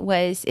me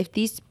was if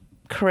these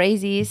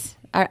crazies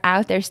are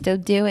out there still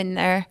doing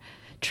their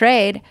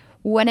trade,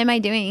 what am I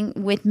doing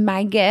with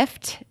my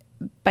gift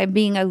by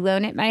being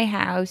alone at my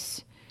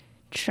house,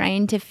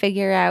 trying to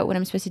figure out what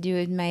I'm supposed to do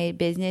with my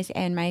business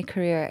and my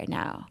career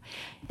now?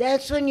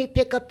 That's when you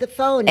pick up the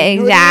phone.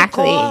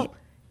 Exactly. Who do you call?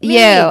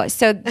 You.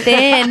 So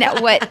then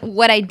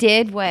what I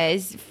did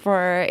was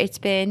it's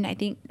been, I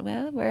think,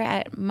 we're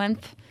at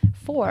month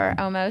 4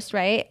 almost,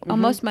 right?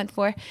 Almost month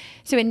 4.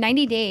 So in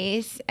 90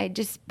 days, I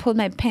just pulled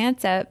my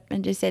pants up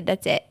and just said,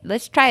 that's it.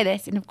 Let's try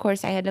this. And of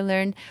course, I had to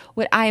learn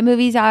what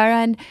iMovies are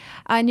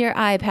on your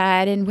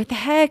iPad and what the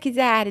heck is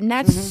that? And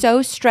that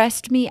so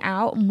stressed me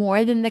out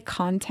more than the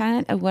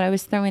content of what I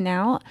was throwing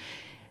out.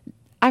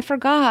 I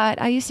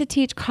forgot. I used to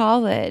teach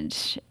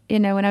college,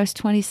 when I was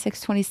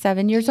 26,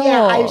 27 years old.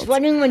 Yeah, I was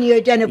wondering when you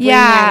were going to bring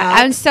that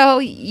up. And so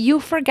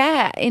you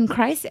forget in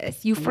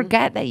crisis. You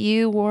forget that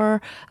you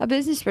were a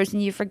business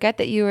person. You forget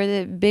that you were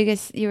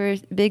you were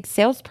a big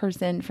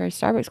salesperson for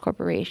Starbucks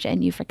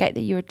Corporation. You forget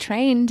that you were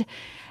trained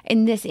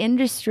in this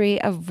industry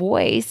of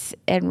voice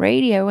and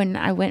radio. And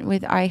I went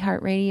with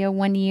iHeartRadio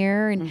 1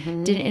 year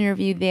and did an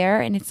interview there.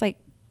 And it's like,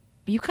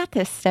 you got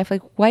this stuff.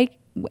 Like, why?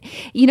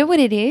 You know what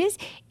it is?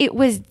 It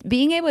was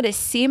being able to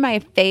see my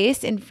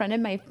face in front of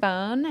my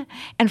phone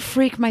and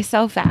freak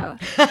myself out.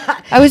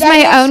 I was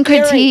my own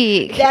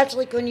critique. That's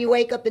like when you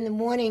wake up in the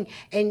morning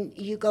and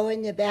you go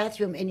in the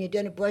bathroom and you're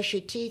going to brush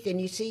your teeth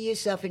and you see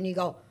yourself and you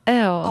go,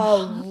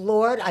 oh,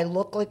 Lord, I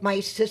look like my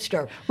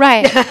sister.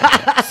 Right.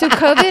 So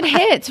COVID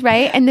hits,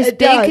 right? And this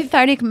big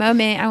cathartic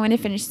moment, I want to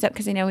finish this up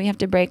because I know we have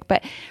to break,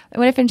 but I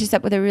want to finish this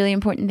up with a really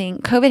important thing.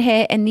 COVID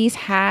hit, and these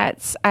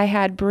hats, I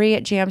had Bree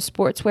at Jam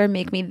Sportswear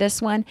make me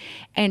this one,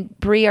 and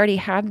Bree already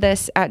had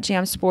this at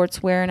Jam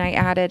Sportswear, and I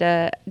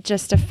added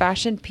just a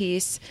fashion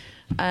piece,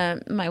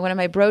 one of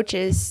my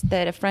brooches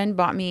that a friend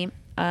bought me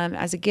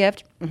as a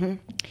gift.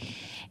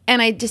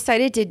 And I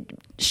decided to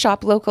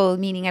shop local,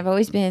 meaning I've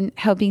always been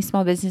helping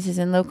small businesses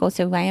and local,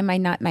 so why am I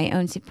not my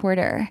own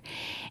supporter?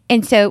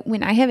 And so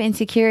when I have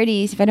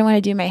insecurities, if I don't want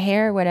to do my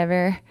hair or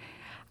whatever,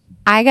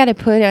 I got to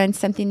put on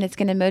something that's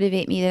going to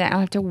motivate me that I don't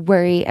have to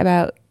worry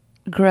about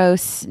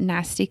gross,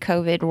 nasty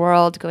COVID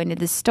world going to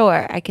the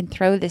store. I can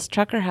throw this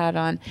trucker hat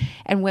on,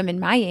 and women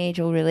my age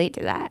will relate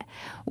to that.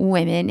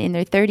 Women in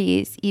their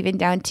 30s, even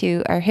down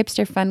to our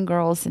hipster fun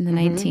girls in the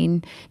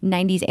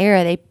 1990s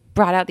era, they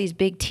brought out these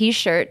big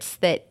T-shirts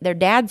that their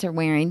dads are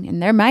wearing,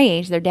 and they're my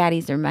age, their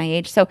daddies are my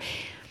age. So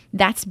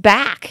that's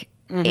back.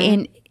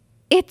 And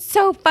it's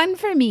so fun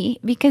for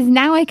me because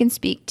now I can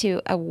speak to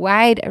a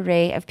wide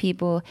array of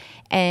people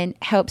and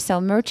help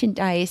sell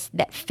merchandise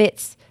that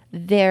fits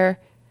their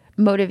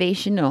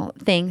motivational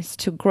things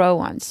to grow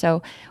on.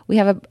 So we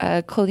have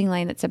a clothing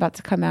line that's about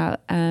to come out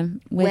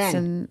with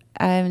some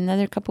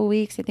another couple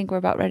weeks. I think we're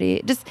about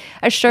ready. Just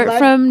a shirt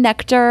from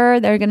Nectar.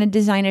 They're going to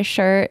design a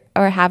shirt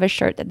or have a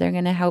shirt that they're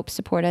going to help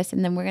support us.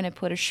 And then we're going to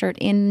put a shirt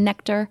in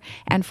Nectar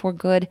and For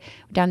Good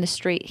down the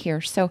street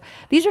here. So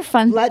these are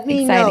fun, Let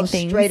me exciting know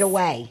things. Straight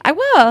away. I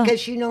will.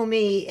 Because you know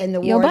me and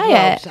the You'll wardrobes.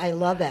 buy it. I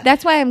love it.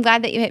 That's why I'm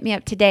glad that you hit me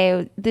up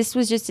today. This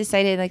was just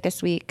decided like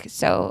this week.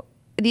 So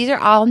these are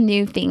all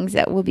new things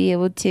that will be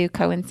able to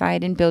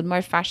coincide and build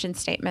more fashion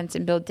statements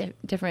and build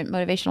different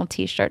motivational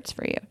T-shirts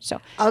for you.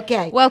 So,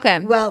 okay,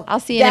 welcome. Well,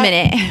 I'll see you in a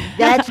minute.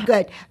 That's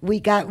good.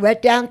 We got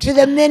right down to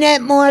the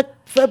minute more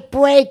for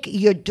break.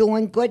 You're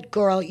doing good,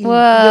 girl. You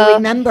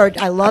remembered.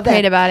 I love it. I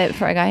prayed about it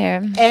before I got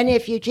here. And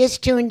if you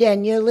just tuned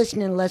in, you're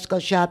listening to Let's Go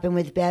Shopping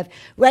with Bev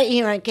right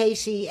here on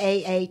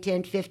KCAA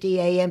 1050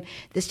 AM,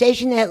 the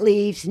station that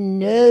leaves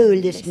no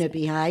listener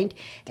behind.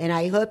 And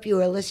I hope you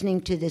are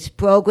listening to this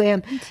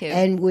program. Me too.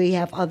 And we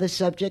have other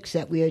subjects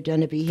that we are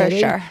going to be For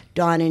hitting, sure.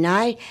 Dawn and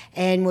I.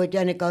 And we're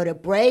going to go to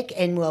break,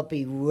 and we'll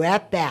be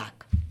right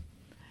back.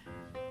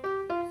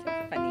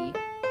 Funny.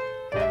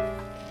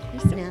 You're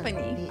so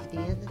funny.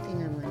 The other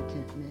thing I wanted to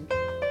mention.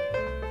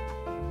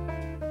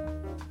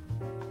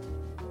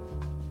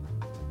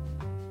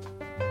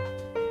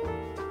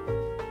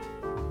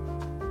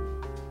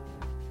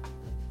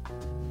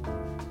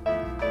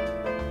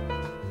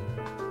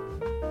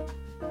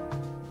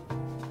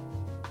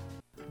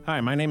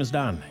 Hi, my name is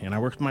Don, and I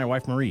work with my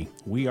wife, Marie.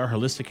 We are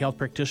holistic health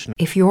practitioners.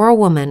 If you're a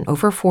woman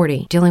over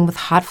 40 dealing with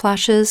hot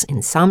flashes,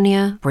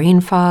 insomnia, brain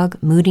fog,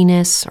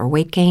 moodiness, or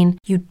weight gain,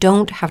 you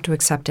don't have to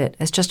accept it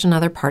as just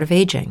another part of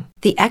aging.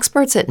 The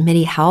experts at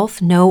MIDI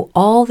Health know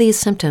all these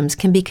symptoms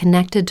can be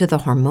connected to the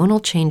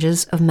hormonal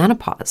changes of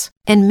menopause.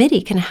 And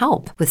MIDI can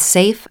help with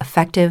safe,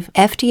 effective,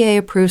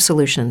 FDA-approved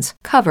solutions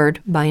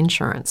covered by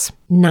insurance.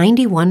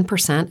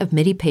 91% of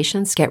MIDI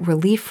patients get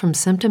relief from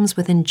symptoms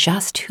within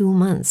just 2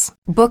 months.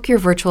 Book your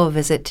virtual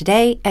visit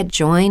today at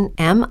joinmidi.com.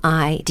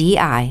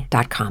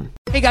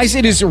 Hey guys,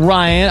 it is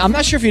Ryan. I'm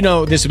not sure if you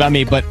know this about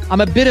me, but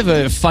I'm a bit of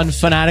a fun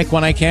fanatic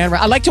when I can.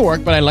 I like to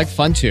work, but I like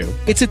fun too.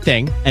 It's a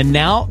thing. And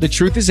now the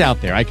truth is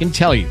out there. I can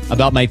tell you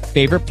about my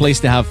favorite place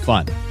to have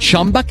fun.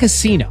 Chumba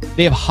Casino.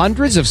 They have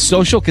hundreds of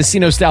social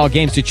casino style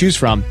games to choose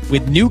from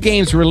with new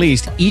games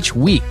released each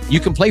week. You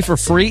can play for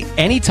free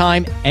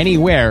anytime,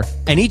 anywhere.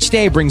 And each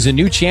day brings a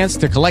new chance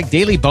to collect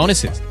daily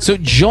bonuses. So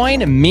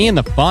join me in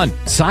the fun.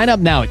 Sign up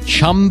now at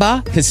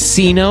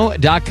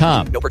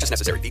ChumbaCasino.com. No purchase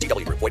necessary.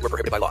 VGW Group. Void where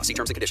prohibited by law. See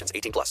terms and conditions.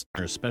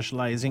 18+.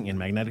 Specializing in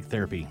magnetic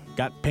therapy.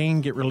 Got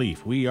pain, get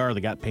relief. We are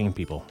the Got Pain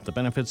people. The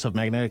benefits of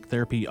magnetic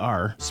therapy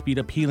are speed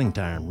up healing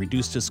time,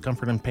 reduce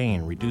discomfort and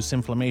pain, reduce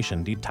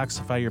inflammation,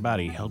 detoxify your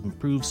body, help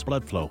improve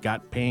blood flow.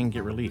 Got pain,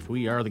 get relief.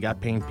 We are the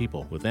Got Pain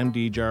people. With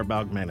MD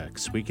Jarbog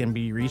Magnetics, we can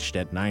be reached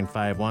at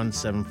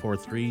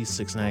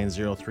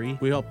 951-743-6903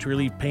 We help to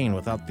relieve pain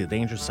without the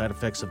dangerous side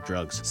effects of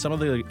drugs. Some of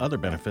the other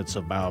benefits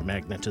of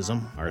biomagnetism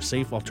are a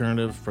safe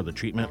alternative for the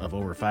treatment of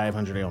over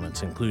 500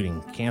 ailments,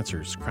 including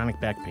cancers, chronic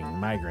back pain,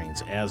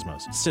 migraines,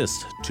 asthmas,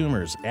 cysts,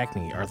 tumors,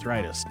 acne,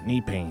 arthritis,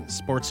 knee pain,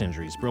 sports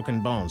injuries,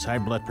 broken bones, high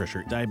blood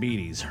pressure,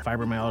 diabetes,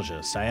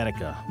 fibromyalgia,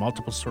 sciatica,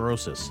 multiple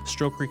sclerosis,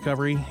 stroke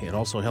recovery. It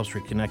also helps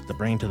reconnect the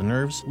brain to the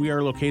nerves. We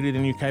are located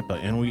in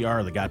Yucaipa, and we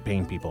are the Got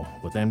Pain people.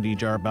 With MD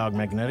Jar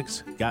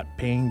Biomagnetics, got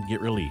pain,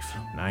 get relief.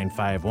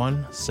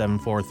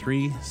 951-743-6903.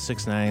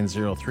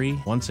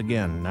 Once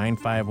again,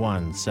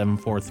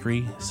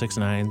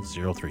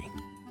 951-743-6903.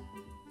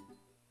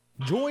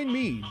 Join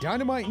me,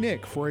 Dynamite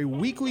Nick, for a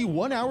weekly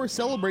 1-hour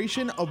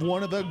celebration of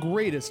one of the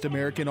greatest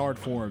American art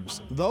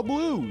forms, the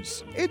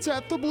blues. It's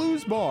at the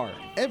Blues Bar.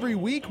 Every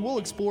week, we'll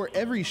explore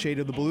every shade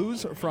of the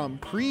blues, from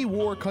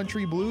pre-war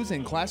country blues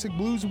and classic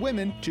blues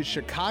women to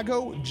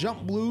Chicago,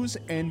 jump blues,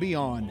 and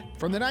beyond.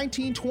 From the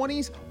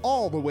 1920s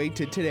all the way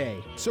to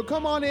today. So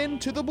come on in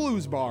to the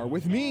Blues Bar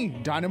with me,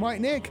 Dynamite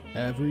Nick,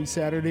 every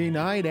Saturday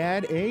night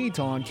at 8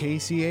 on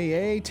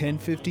KCAA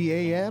 1050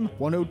 AM,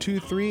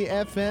 102.3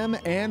 FM,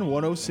 and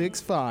 106.5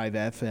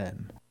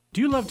 FM.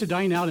 Do you love to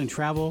dine out and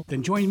travel?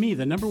 Then join me,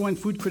 the #1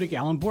 food critic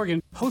Alan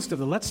Borgen, host of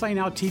the Let's Dine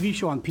Out TV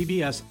show on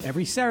PBS,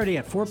 every Saturday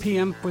at 4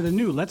 p.m. for the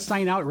new Let's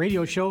Dine Out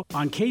radio show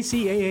on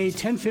KCAA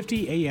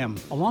 1050 AM.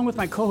 Along with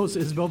my co-host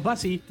Isabel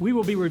Bussey, we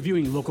will be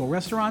reviewing local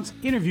restaurants,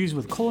 interviews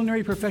with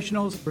culinary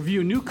professionals,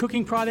 review new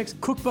cooking products,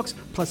 cookbooks,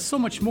 plus so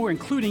much more,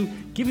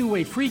 including giving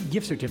away free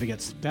gift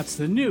certificates. That's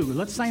the new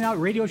Let's Dine Out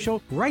radio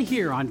show right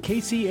here on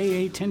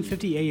KCAA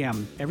 1050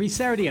 AM, every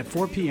Saturday at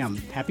 4 p.m.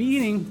 Happy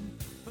eating!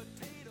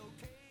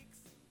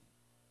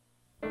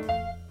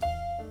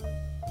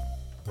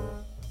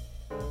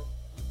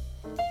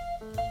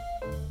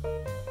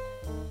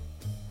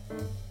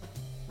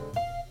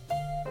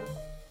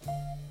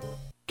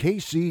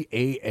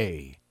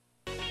 KCAA.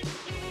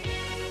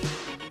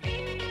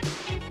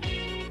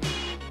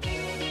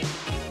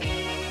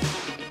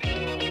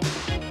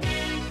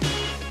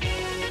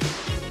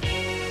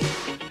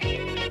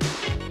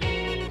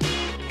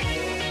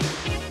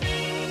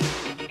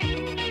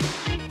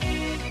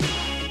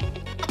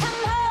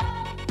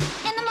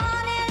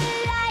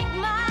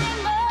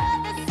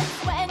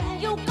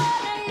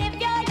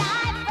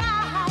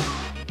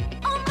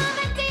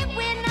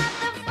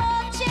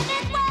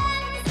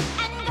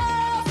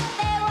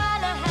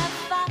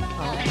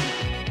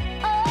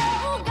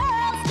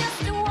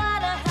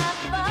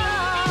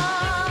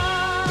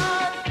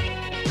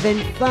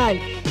 Been fun.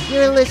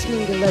 You're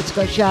listening to Let's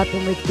Go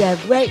Shopping with Deb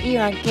right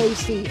here on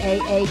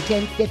KCAA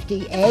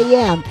 1050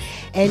 AM.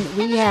 And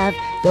we have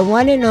the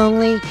one and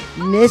only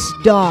Miss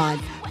Dawn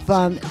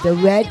from the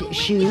Red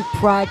Shoe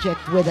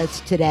Project with us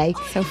today.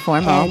 So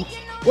formal. And,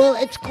 well,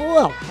 it's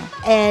cool.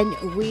 And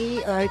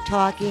we are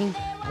talking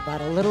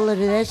about a little of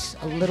this,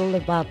 a little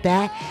about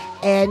that.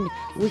 And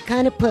we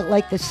kind of put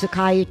like the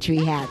psychiatry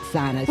hats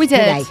on us We did.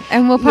 today.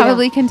 And we'll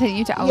probably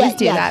continue to always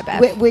do that,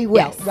 Beth. We will,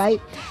 Yes. right?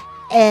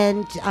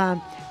 And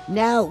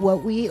now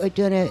what we are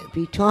going to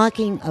be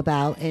talking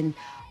about, and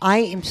I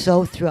am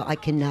so thrilled. I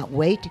cannot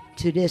wait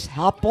to this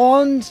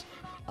happens.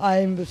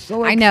 I'm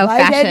so excited. I know,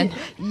 fashion.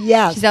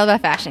 Yes. She's all about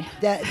fashion.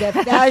 The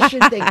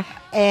fashion thing.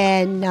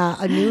 And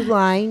a new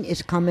line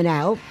is coming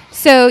out.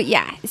 So,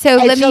 yeah. So,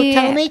 and let me...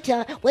 tell me,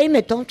 wait a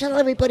minute. Don't tell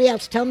everybody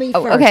else. Tell me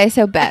first. Okay,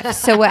 so Beth.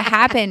 So what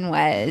happened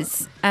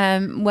was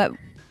what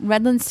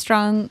Redlands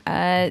Strong,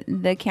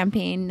 the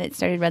campaign that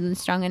started Redlands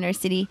Strong in our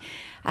city,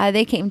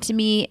 they came to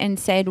me and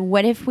said,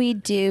 what if we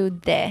do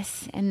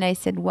this? And I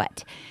said,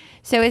 what?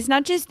 So it's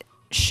not just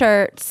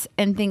shirts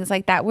and things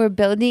like that. We're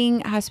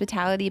building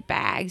hospitality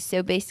bags.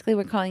 So basically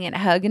we're calling it a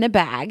hug in a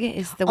bag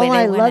is the way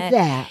they want it. I love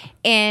that.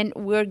 And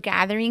we're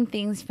gathering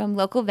things from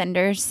local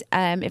vendors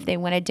if they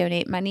want to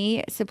donate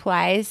money,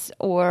 supplies,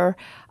 or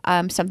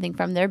something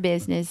from their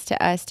business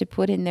to us to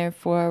put in there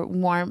for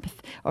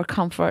warmth or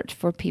comfort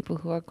for people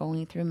who are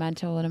going through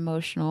mental and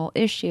emotional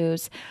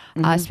issues,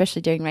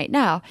 especially during right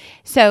now.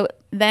 So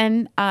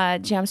then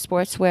Jam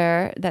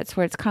Sportswear, that's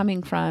where it's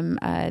coming from.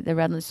 The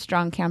Redlands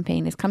Strong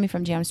campaign is coming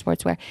from Jam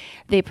Sportswear.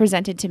 They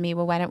presented to me,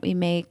 well, why don't we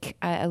make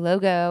a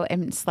logo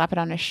and slap it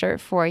on a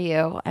shirt for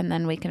you? And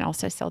then we can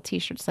also sell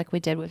T-shirts like we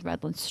did with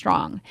Redlands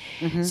Strong.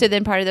 So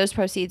then part of those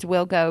proceeds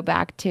will go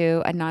back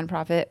to a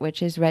nonprofit,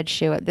 which is Red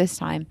Shoe at this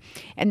time.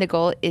 And the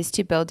goal is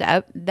to build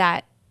up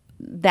that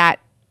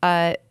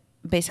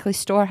basically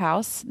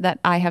storehouse that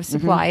I have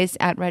supplies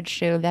at Red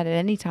Shoe, that at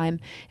any time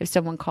if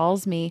someone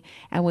calls me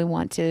and we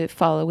want to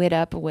follow it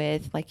up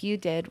with, like you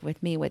did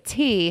with me with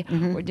tea,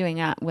 we're doing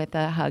that with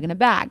a hug and a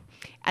bag.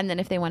 And then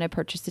if they want to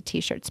purchase the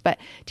T-shirts, but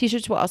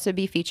T-shirts will also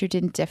be featured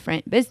in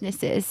different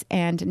businesses,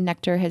 and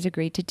Nectar has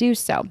agreed to do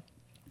so.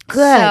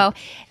 Good. So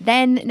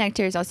then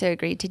Nectar has also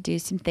agreed to do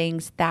some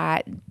things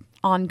that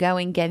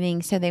ongoing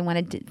giving. So they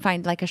want to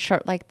find like a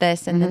shirt like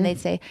this, and then they'd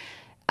say,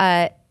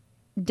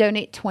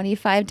 donate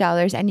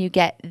 $25 and you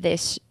get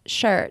this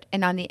shirt.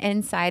 And on the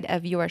inside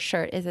of your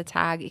shirt is a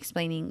tag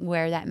explaining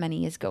where that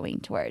money is going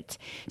towards.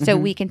 So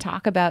we can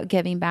talk about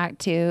giving back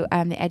to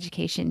the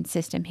education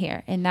system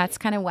here. And that's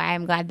kind of why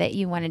I'm glad that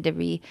you wanted to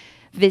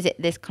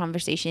revisit this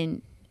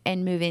conversation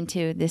and move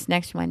into this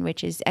next one,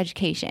 which is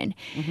education.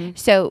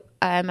 So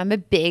I'm a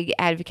big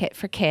advocate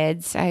for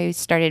kids. I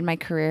started my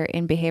career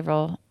in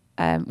behavioral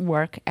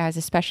work as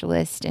a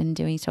specialist and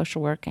doing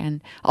social work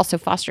and also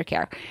foster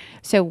care.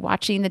 So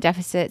watching the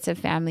deficits of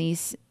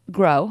families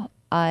grow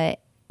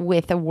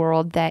with a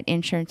world that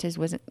insurances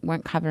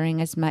weren't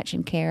covering as much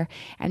in care,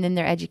 and then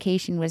their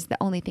education was the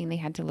only thing they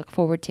had to look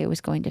forward to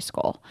was going to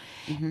school.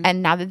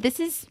 And now that this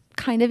is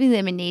kind of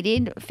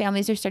eliminated,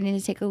 families are starting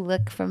to take a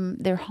look from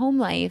their home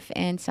life,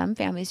 and some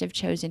families have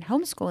chosen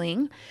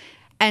homeschooling.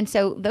 And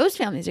so those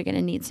families are going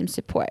to need some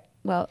support.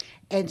 Well,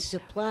 and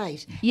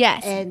supplies.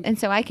 Yes. And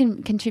so I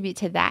can contribute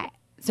to that.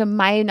 So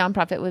my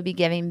nonprofit would be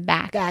giving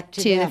back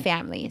to the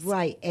families.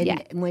 Right.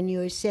 And when you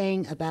were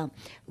saying about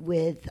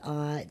with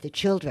the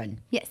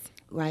children. Yes.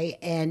 Right.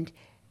 And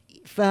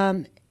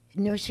from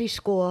nursery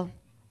school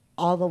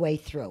all the way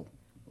through.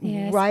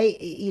 Yes. Right.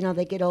 You know,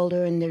 they get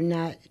older and they're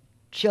not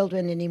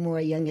children anymore,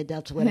 young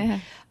adults,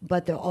 whatever.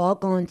 But they're all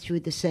going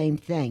through the same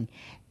thing.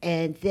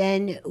 And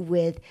then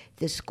with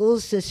the school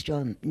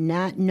system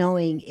not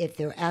knowing if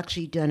they're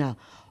actually going to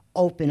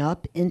open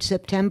up in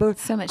September.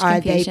 So much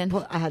confusion.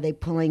 Are they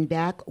pulling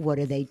back? What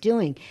are they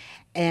doing?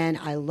 And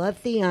I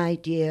love the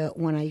idea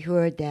when I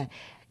heard that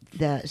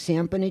the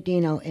San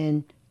Bernardino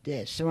and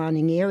the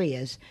surrounding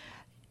areas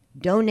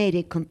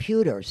donated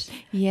computers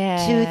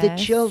to the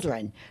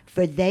children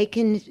for they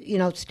can,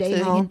 stay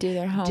so home, they can do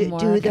their homework,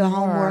 do their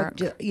homework,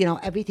 do,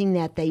 everything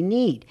that they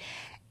need.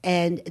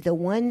 And the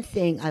one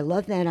thing, I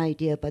love that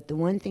idea, but the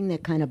one thing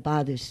that kind of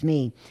bothers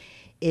me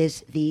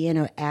is the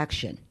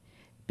interaction.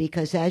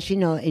 Because as you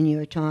know, and you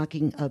were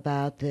talking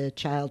about the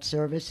child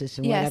services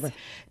and whatever,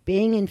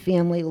 being in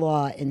family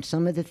law and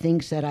some of the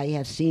things that I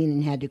have seen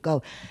and had to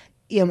go,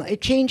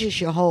 it changes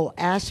your whole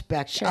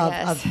aspect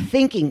of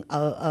thinking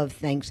of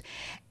things.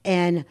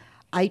 And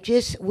I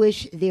just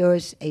wish there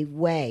was a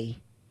way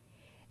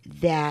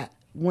that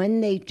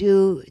when they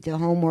do the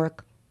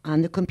homework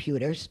on the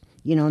computers,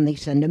 and they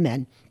send them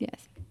in,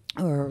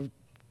 or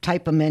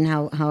type them in,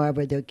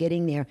 however they're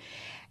getting there,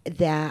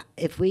 that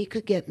if we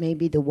could get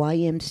maybe the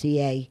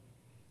YMCA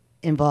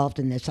involved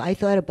in this. I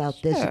thought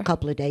about this a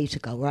couple of days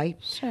ago, right?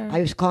 Sure.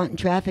 I was caught in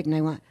traffic and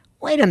I went,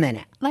 wait a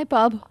minute. Light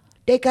bulb.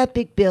 They got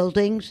big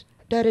buildings,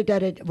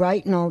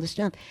 right, and all this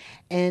stuff.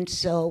 And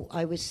so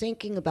I was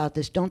thinking about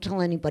this. Don't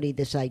tell anybody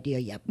this idea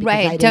yet.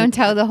 Right. Don't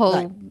tell the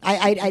whole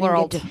I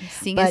world. Didn't get to,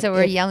 seeing as though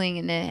we're yelling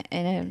in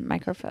a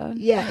microphone.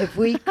 Yeah, if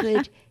we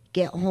could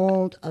get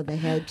hold of the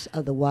heads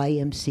of the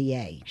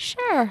YMCA.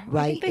 Sure.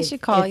 Right. I think they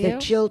should call you. If the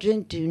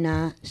children do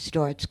not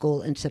start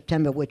school in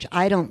September, which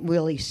I don't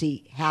really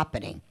see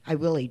happening, I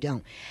really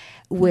don't,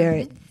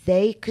 where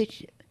they could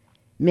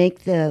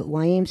make the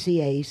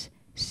YMCAs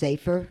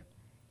safer,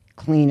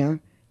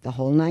 cleaner, the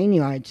whole 9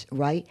 yards,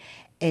 right?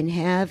 And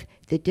have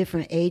the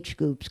different age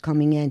groups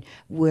coming in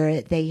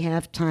where they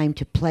have time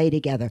to play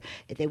together.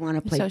 If they want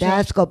to play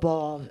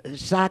basketball,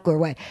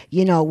 soccer,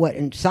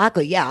 in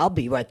soccer, I'll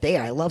be right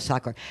there. I love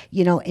soccer.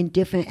 In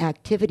different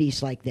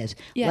activities like this.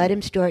 Yeah. Let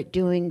them start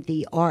doing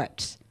the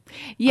arts.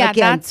 Yeah,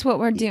 Again, that's what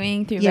we're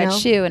doing through Red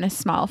Shoe in a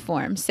small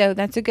form. So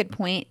that's a good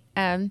point.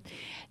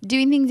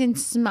 Doing things in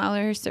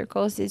smaller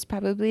circles is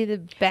probably the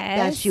best.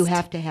 Yes, you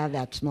have to have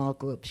that small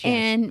groups. Yes.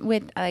 And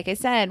with, like I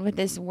said, with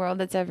this world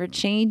that's ever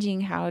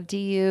changing, how do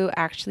you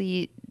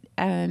actually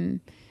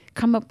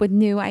come up with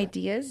new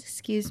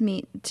ideas,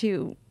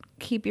 to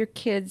keep your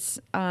kids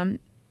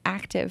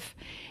active?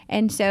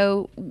 And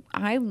so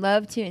I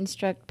love to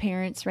instruct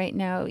parents right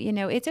now,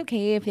 it's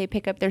okay if they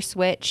pick up their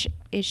Switch.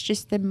 It's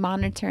just the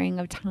monitoring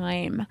of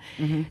time.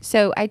 Mm-hmm.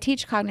 So I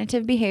teach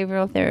cognitive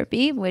behavioral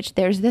therapy, which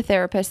there's the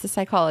therapist, the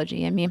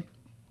psychology in me,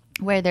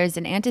 where there's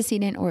an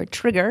antecedent or a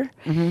trigger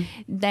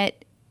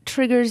that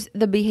triggers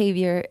the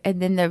behavior,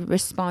 and then the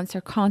response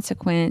or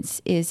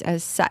consequence is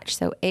as such.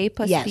 So A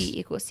plus B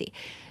equals C.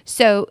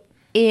 So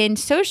in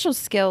social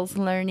skills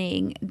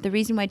learning, the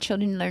reason why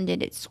children learned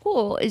it at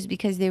school is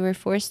because they were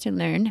forced to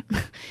learn.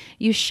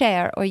 You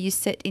share, or you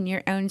sit in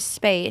your own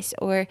space,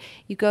 or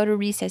you go to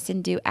recess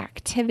and do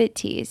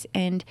activities.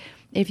 And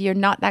if you're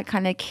not that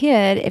kind of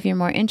kid, if you're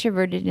more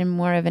introverted and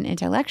more of an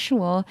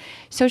intellectual,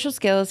 social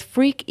skills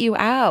freak you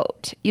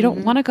out. You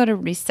don't want to go to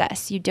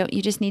recess. You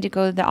just need to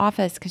go to the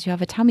office because you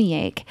have a tummy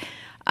ache,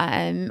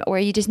 or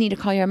you just need to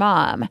call your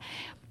mom.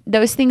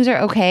 Those things are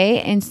okay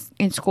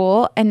in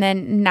school. And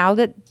then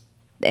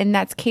and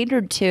that's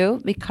catered to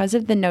because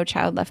of the No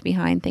Child Left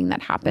Behind thing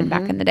that happened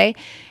back in the day.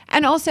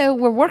 And also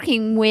we're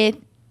working with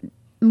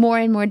more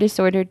and more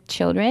disordered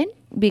children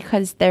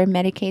because they're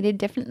medicated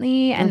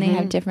differently and they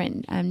have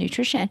different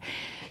nutrition.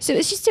 So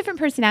it's just different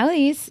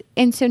personalities.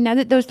 And so now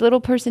that those little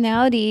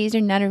personalities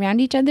are not around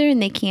each other and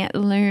they can't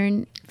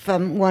learn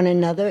from one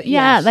another.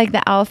 Yeah, like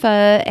the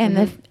alpha and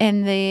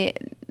the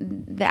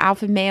the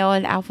alpha male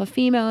and alpha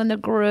female in the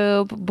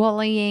group,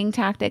 bullying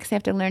tactics. They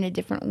have to learn a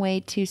different way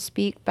to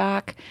speak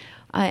back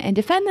and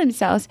defend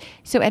themselves.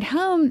 So at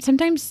home,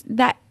 sometimes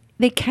that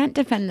they can't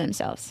defend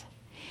themselves.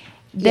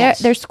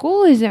 Their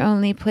school is their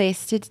only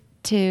place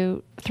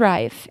to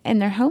thrive, and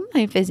their home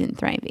life isn't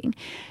thriving.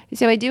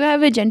 So I do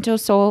have a gentle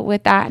soul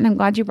with that, and I'm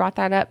glad you brought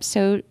that up.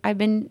 So I've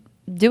been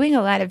doing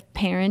a lot of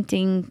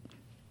parenting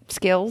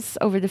skills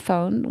over the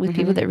phone with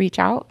people that reach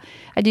out.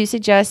 I do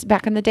suggest,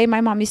 back in the day, my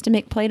mom used to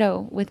make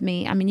Play-Doh with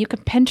me. I mean, you can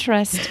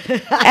Pinterest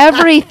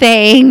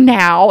everything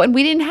now, and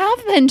we didn't have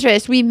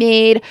Pinterest. We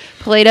made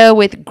Play-Doh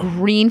with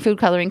green food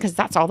coloring because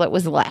that's all that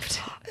was left.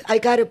 I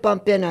got to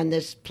bump in on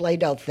this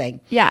Play-Doh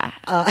thing. Yeah.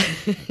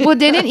 Well,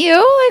 didn't you?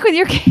 Like with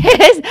your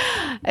kids,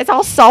 it's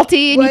all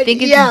salty and you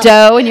think it's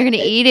dough and you're going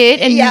to eat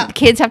it. And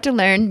kids have to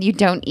learn you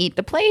don't eat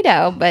the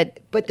Play-Doh.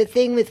 But the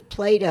thing with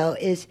Play-Doh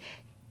is,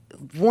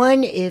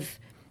 one, if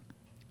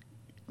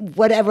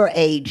whatever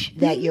age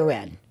that you're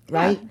in,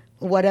 right? Yeah.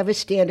 Whatever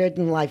standard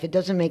in life, it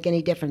doesn't make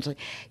any difference.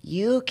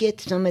 You get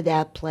some of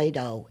that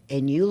Play-Doh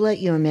and you let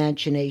your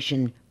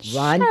imagination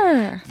run.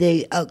 Sure.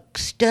 The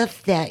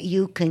stuff that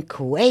you can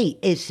create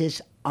is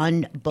just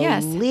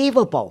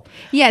unbelievable.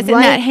 Yes, right?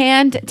 And that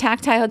hand,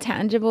 tactile,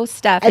 tangible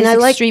stuff is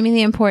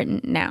extremely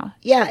important now.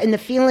 Yeah, and the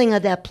feeling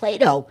of that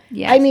Play-Doh.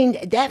 Yes. I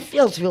mean, that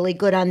feels really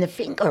good on the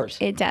fingers.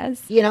 It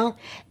does. You know?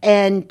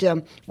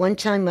 And one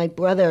time my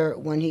brother,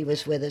 when he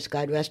was with us,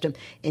 God rest him,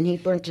 and he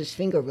burnt his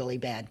finger really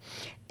bad.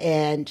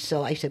 And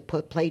so I said,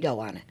 put Play-Doh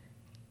on it.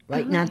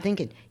 Right? And I'm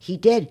thinking, he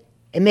did.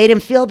 It made him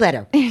feel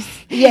better.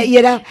 Yeah,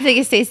 you know. I think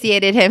it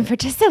satiated him for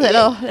just a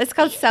little. It's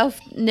called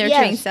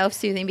self-nurturing,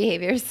 self-soothing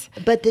behaviors.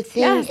 But the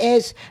thing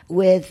is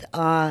with,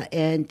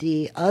 and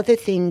the other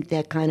thing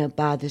that kind of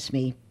bothers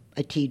me,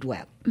 a Teed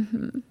Web.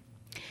 I'm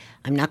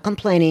not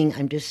complaining.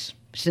 I'm just,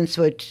 since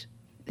we're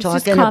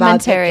talking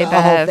about the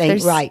whole thing.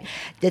 Right.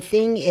 The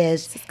thing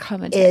is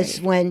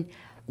when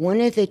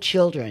one of the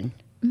children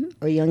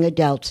or young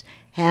adults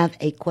have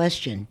a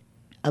question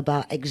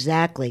about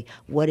exactly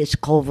what is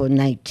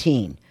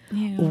COVID-19.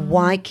 Yeah.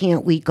 Why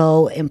can't we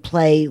go and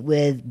play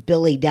with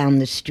Billy down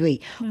the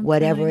street? Okay.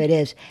 Whatever it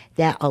is,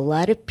 that a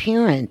lot of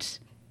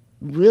parents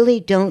really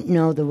don't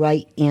know the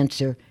right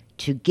answer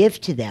to give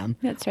to them.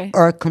 That's right.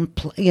 Or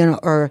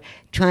or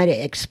try to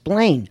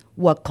explain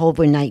what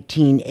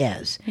COVID-19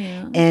 is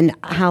and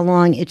how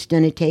long it's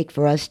going to take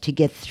for us to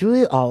get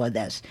through all of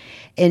this.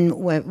 And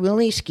what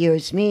really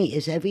scares me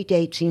is every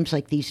day it seems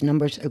like these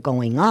numbers are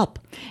going up.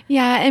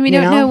 Yeah, and we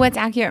don't know what's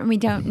accurate, and we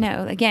don't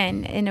know.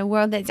 Again, in a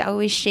world that's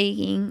always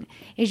shaking,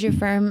 is your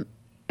firm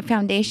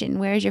foundation?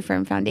 Where is your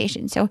firm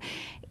foundation? So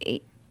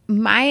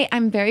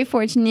I'm very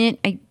fortunate.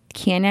 I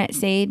cannot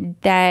say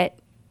that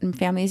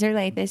families are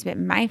like this, but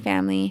my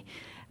family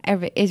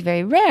is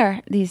very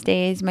rare these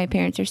days. My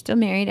parents are still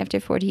married after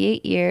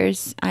 48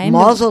 years.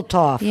 Mazel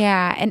tov.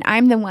 Yeah, and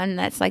I'm the one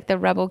that's like the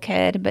rebel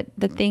kid. But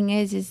the thing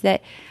is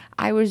that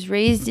I was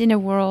raised in a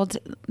world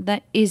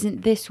that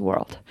isn't this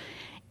world.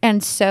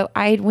 And so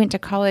I went to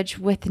college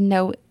with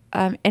no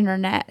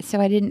internet, so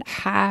I didn't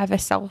have a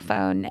cell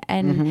phone.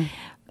 And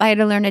I had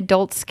to learn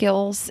adult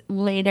skills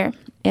later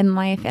in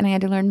life, and I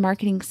had to learn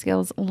marketing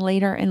skills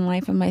later in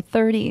life in my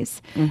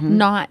 30s,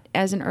 not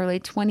as an early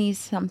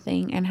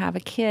 20-something and have a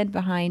kid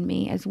behind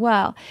me as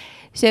well.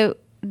 So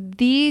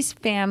these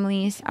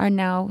families are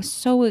now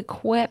so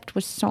equipped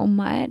with so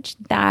much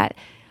that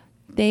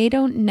they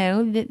don't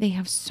know that they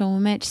have so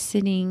much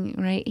sitting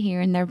right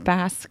here in their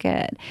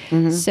basket.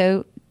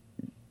 So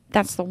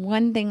that's the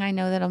one thing I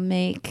know that'll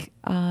make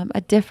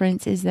a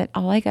difference, is that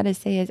all I got to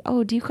say is,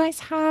 do you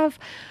guys have...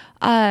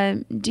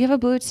 do you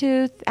have a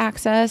Bluetooth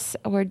access,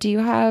 or do you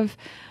have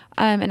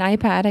an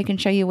iPad? I can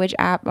show you which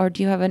app, or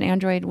do you have an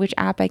Android, which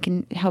app I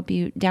can help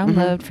you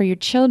download for your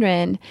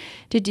children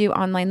to do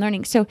online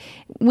learning. So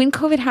when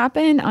COVID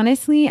happened,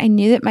 honestly, I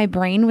knew that my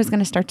brain was going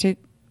to start to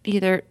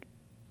either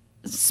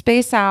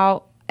space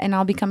out and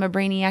I'll become a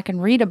brainiac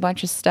and read a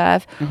bunch of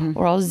stuff,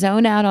 or I'll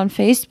zone out on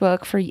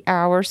Facebook for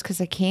hours because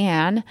I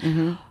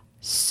can.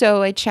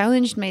 So I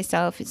challenged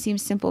myself. It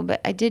seems simple, but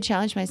I did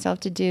challenge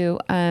myself to do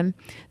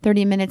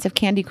 30 minutes of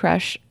Candy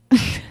Crush.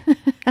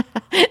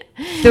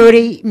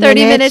 30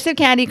 minutes of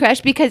Candy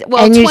Crush because,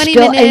 20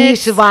 minutes. And you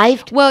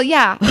survived? Well,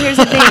 yeah. Here's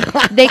the thing.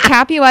 They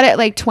cap you out at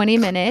like 20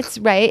 minutes,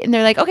 right? And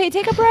they're like, okay,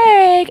 take a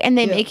break. And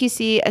they make you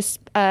see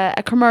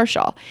a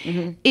commercial.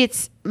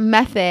 It's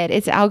method,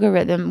 it's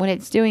algorithm. What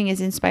it's doing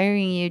is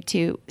inspiring you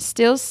to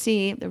still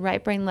see the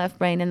right brain, left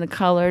brain, and the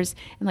colors,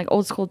 and like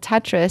old school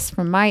Tetris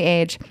from my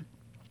age.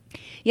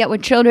 Yet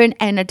with children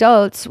and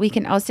adults, we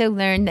can also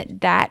learn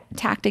that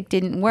tactic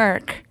didn't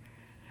work.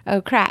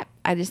 Oh crap!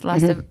 I just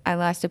lost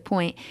a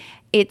point.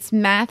 It's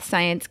math,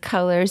 science,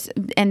 colors,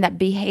 and that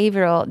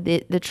behavioral.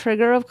 The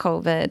trigger of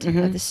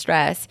COVID, the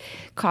stress,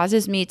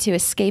 causes me to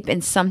escape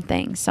in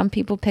something. Some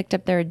people picked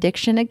up their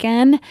addiction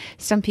again.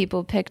 Some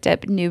people picked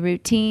up new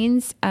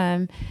routines.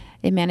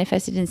 It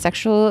manifested in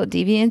sexual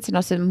deviance, and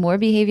also more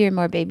behavior.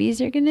 More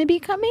babies are going to be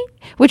coming,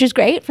 which is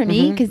great for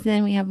me because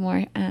then we have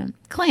more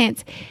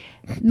clients.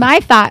 My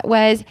thought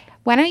was,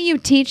 Why don't you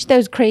teach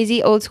those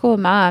crazy old school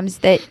moms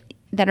that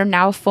are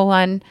now full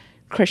on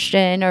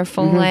Christian or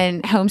full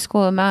on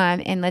homeschool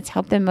mom, and let's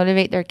help them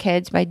motivate their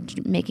kids by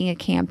making a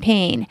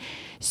campaign.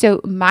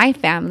 So my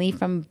family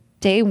from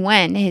day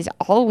one has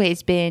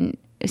always been,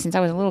 since I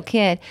was a little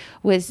kid,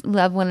 was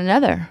love one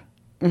another.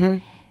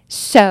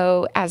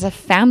 So as a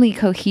family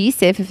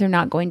cohesive, if they're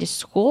not going to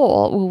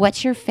school, well,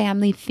 what's your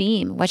family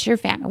theme? What's your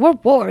family? We're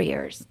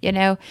warriors, you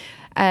know.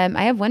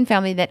 I have one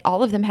family that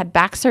all of them had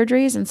back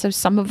surgeries, and so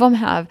some of them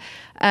have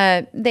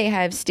they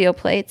have steel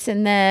plates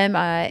in them,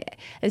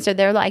 and so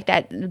they're like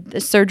that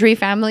the surgery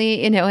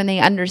family, you know, and they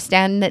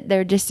understand that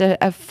they're just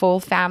a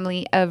full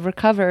family of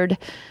recovered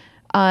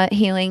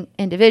healing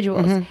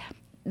individuals.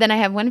 Then I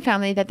have one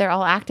family that they're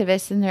all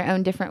activists in their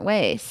own different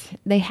ways.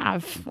 They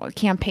have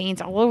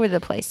campaigns all over the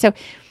place. So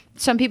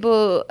some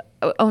people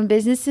own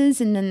businesses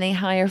and then they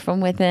hire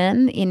from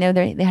within. You know,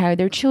 they hire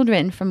their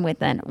children from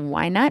within.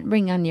 Why not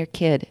bring on your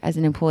kid as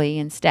an employee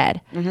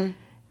instead?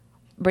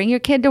 Bring your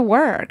kid to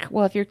work.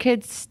 Well, if your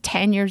kid's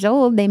 10 years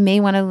old, they may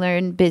want to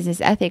learn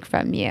business ethic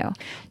from you.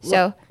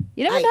 So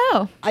you never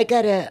know. I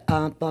got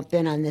to bump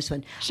in on this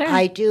one. Sure.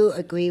 I do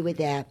agree with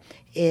that.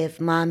 If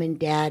mom and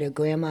dad or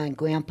grandma and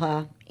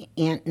grandpa,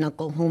 aunt and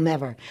uncle,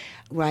 whomever,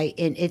 right,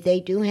 and if they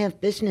do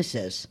have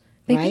businesses,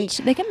 they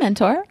can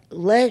mentor.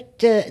 Let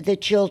the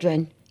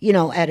children, you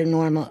know, at a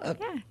normal,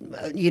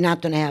 you're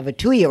not going to have a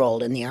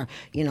 2-year-old in there,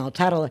 you know,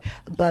 toddler,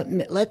 but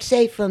let's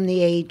say from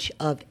the age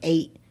of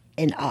 8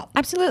 and up.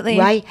 Absolutely.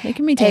 Right? They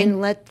can be taken.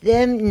 And let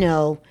them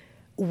know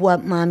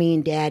what mommy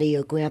and daddy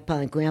or grandpa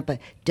and grandpa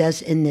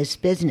does in this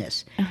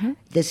business.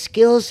 The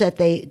skills that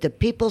the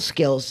people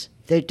skills,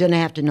 they're going to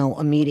have to know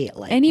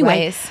immediately.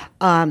 Anyways.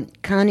 Right?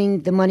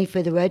 Counting the money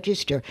for the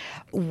register.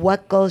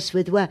 What goes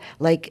with what?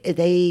 Like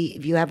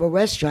if you have a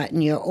restaurant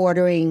and you're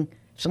ordering,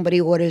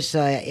 somebody orders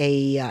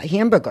a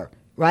hamburger,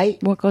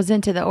 right? What goes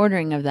into the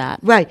ordering of that?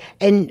 Right.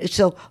 And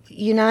so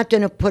you're not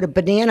going to put a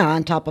banana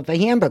on top of a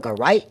hamburger,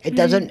 right? It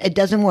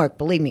doesn't work.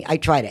 Believe me, I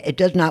tried it. It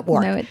does not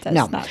work. No, it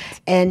does not.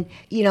 And,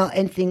 you know,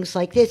 and things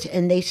like this.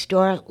 And they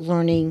start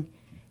learning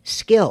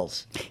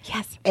skills.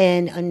 Yes.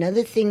 And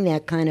another thing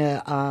that kind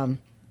of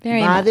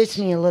bothers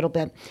me a little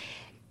bit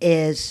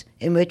is,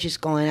 and Rich is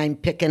going, I'm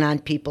picking on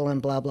people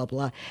and blah, blah,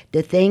 blah.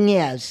 The thing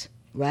is,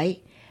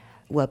 right,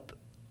 what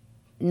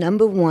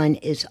number one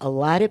is a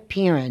lot of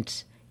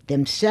parents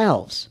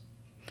themselves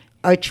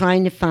are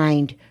trying to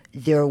find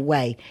their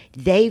way.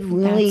 They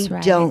really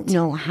don't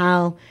know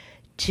how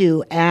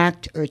to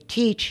act or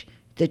teach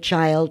the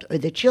child or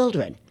the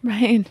children.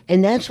 Right.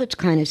 And that's what's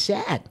kind of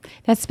sad.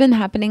 That's been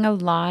happening a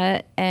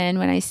lot. And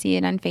when I see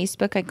it on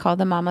Facebook, I call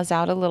the mamas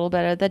out a little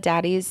bit, or the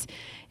daddies.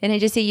 And I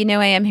just say, you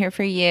know, I am here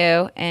for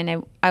you.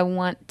 And I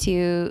want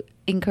to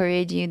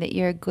encourage you that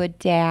you're a good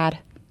dad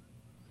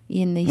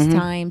in these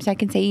times. I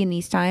can say in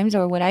these times,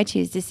 or what I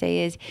choose to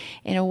say is,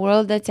 in a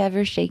world that's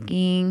ever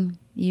shaking,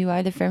 you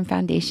are the firm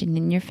foundation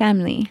in your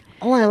family.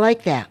 Oh, I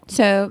like that.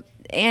 So,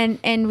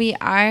 and we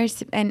are,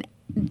 and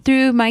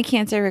through my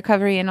cancer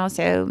recovery and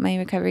also my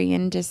recovery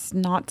and just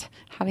not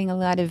having a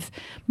lot of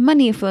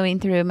money flowing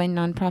through my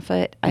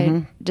nonprofit,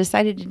 I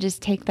decided to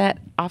just take that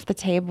off the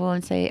table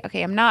and say,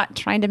 okay, I'm not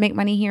trying to make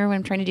money here. What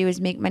I'm trying to do is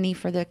make money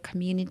for the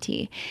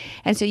community.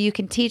 And so you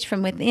can teach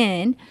from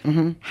within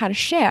how to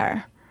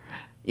share.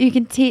 You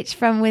can teach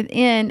from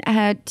within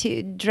how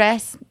to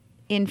dress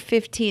in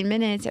 15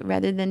 minutes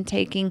rather than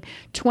taking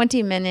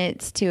 20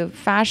 minutes to a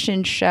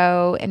fashion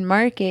show and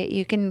market.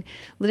 You can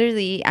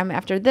literally,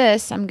 after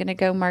this, I'm going to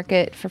go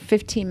market for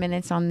 15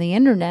 minutes on the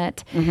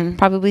internet,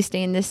 probably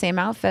stay in the same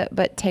outfit,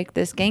 but take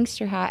this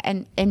gangster hat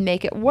and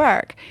make it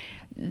work.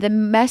 The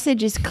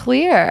message is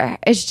clear.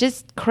 It's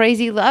just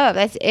crazy love.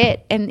 That's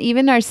it. And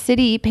even our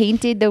city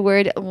painted the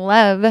word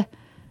love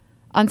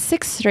on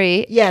 6th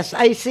Street. Yes,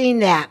 I've seen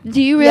that.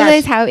 Do you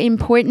realize how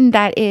important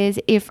that is?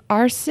 If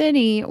our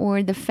city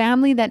or the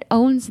family that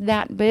owns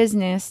that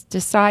business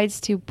decides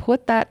to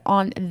put that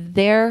on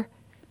their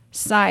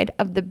side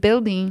of the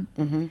building,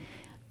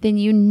 then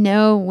you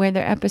know where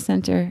their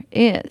epicenter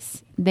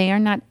is. They are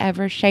not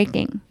ever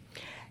shaking.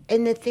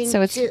 And the thing,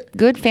 so it's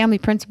good family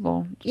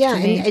principle. Yeah,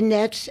 and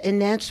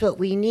that's what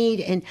we need.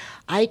 And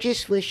I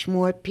just wish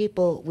more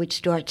people would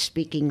start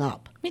speaking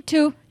up. Me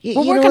too.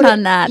 We're working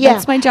on that. Yeah.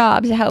 That's my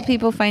job, to help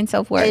people find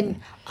self-worth. And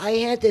I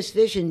had this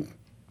vision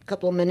a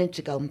couple of minutes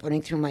ago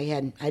running through my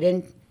head. I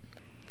didn't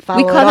follow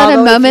it. We call that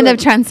a moment of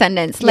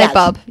transcendence. Light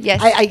bulb.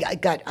 Yes. I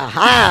got,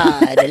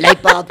 the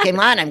light bulb came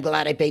on. I'm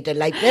glad I paid the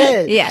light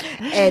bill. Yeah.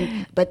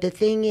 But the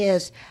thing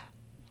is,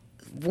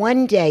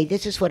 one day,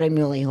 this is what I'm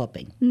really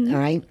hoping, all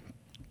right?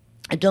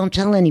 I don't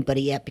tell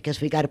anybody yet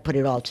because we got to put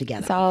it all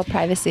together. It's all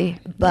privacy.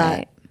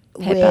 But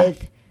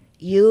with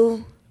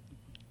you,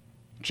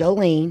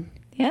 Jolene,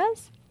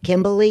 yes,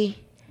 Kimberly,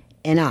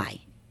 and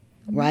I,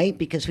 right?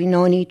 Because we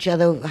know each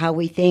other, how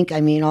we think.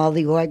 I mean, all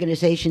the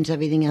organizations,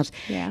 everything else.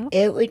 Yeah.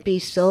 It would be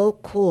so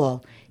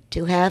cool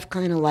to have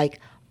kind of like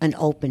an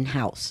open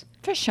house.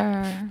 For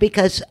sure.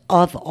 Because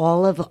of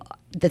all of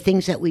the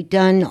things that we've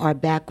done, our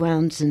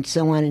backgrounds and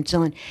so on,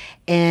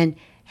 and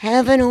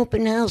have an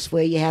open house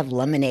where you have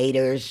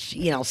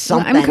lemonaders,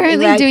 something. I'm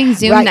currently right? doing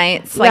Zoom Right.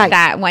 nights like Right.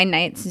 that, wine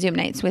nights, Zoom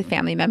nights with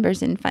family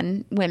members and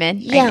fun women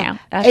Yeah, right now.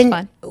 That's and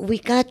fun. we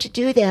got to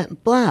do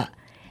that, but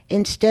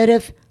instead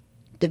of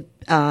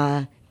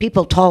the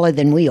people taller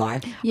than we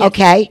are, Yes.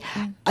 okay,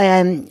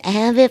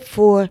 have it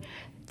for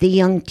the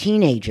young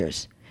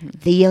teenagers,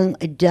 the young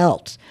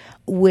adults,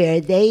 where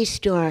they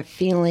start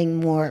feeling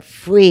more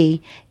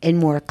free and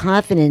more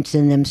confidence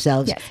in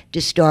themselves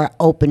to start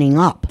opening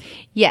up.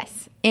 Yes.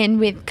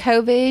 And with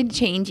COVID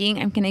changing,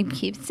 I'm going to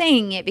keep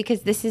saying it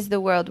because this is the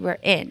world we're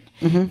in.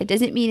 Mhm. It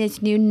doesn't mean it's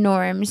new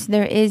norms.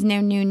 There is no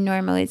new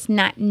normal. It's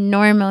not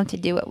normal to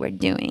do what we're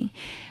doing.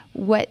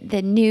 What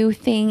the new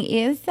thing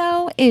is,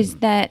 though, is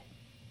that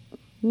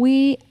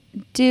we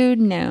do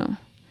know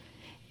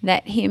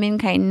that human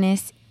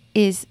kindness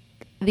is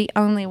the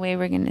only way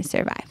we're going to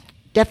survive.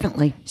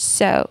 Definitely.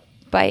 So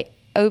by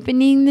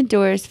opening the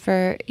doors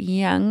for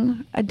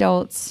young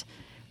adults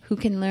who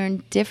can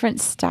learn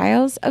different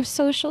styles of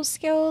social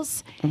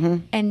skills,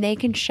 and they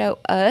can show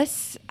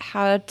us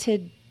how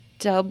to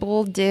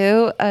double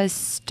do a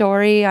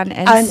story on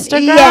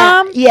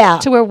Instagram yeah.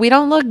 to where we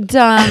don't look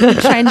dumb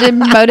trying to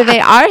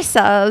motivate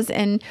ourselves,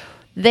 and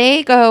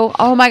they go,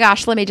 oh my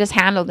gosh, let me just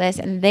handle this,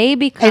 and they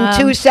become In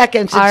 2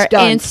 seconds, our it's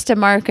done. Insta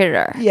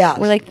marketer. Yeah.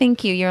 We're like,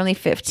 thank you, you're only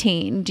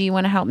 15. Do you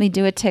want to help me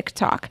do a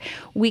TikTok?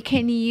 We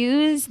can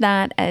use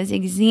that as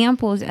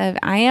examples of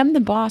I am the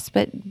boss,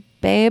 but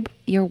babe,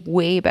 you're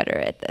way better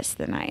at this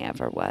than I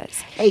ever was.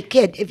 Hey,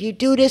 kid, if you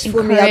do this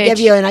for me, I'll give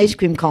you an ice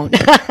cream cone.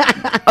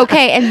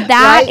 Okay, and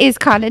that Right? is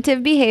cognitive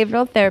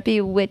behavioral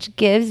therapy, which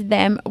gives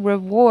them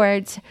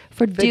rewards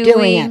for doing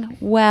doing it.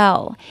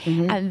 well.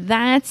 Mhm. And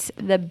that's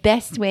the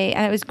best way.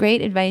 And it was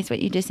great advice, what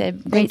you just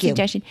said. Great Thank you.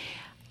 suggestion.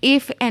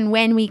 If and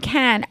when we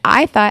can,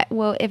 I thought,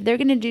 well, if they're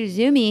going to do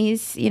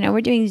Zoomies,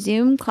 we're doing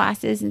Zoom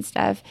classes and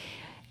stuff.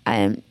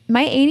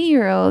 My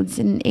 80-year-olds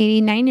and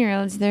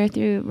 89-year-olds, they're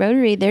through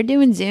Rotary. They're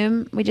doing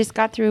Zoom. We just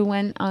got through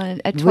one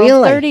at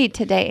 12:30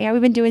 today. Yeah,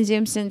 we've been doing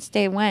Zoom since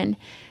day one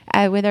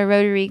with our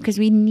Rotary because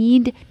we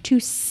need to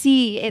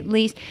see at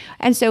least.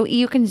 And so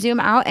you can zoom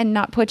out and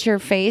not put your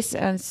face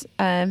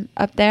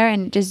up there,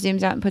 and it just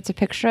zooms out and puts a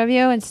picture of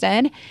you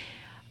instead.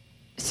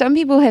 Some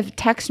people have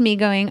texted me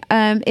going,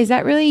 is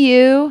that really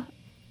you?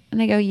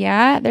 And I go,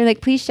 yeah. They're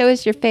like, please show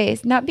us your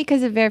face. Not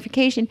because of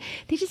verification.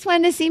 They just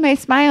wanted to see my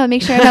smile and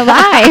make sure I'm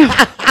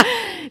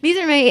alive. These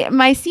are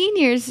my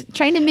seniors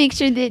trying to make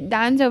sure that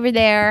Dawn's over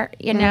there,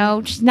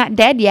 she's not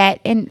dead yet.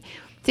 And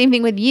same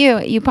thing with you.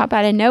 You pop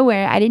out of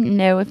nowhere. I didn't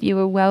know if you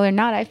were well or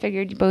not. I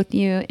figured both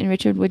you and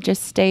Richard would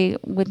just stay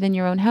within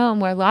your own home,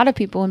 where a lot of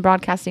people in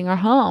broadcasting are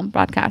home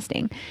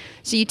broadcasting.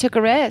 So you took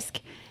a risk.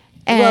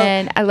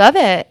 And I love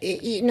it.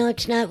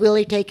 It's not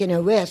really taking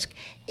a risk.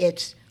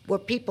 We're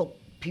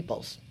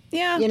peoples.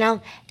 Yeah.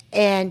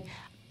 And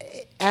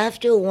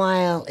after a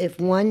while, if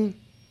one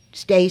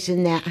stays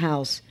in that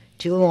house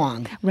too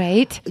long,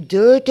 right,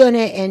 they're going to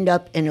end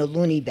up in a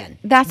loony bin.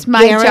 That's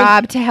my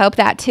job to help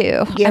that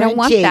too. I don't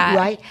want that.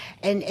 Right?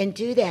 And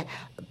do that.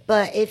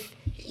 But if,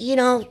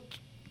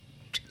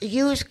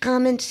 use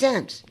common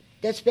sense.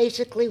 That's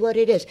basically what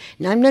it is.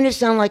 Now, I'm going to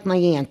sound like my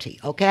auntie,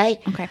 okay?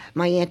 Okay.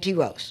 My Auntie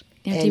Rose.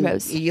 Auntie And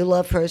Rose. You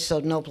love her, so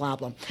no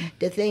problem.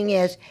 The thing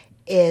is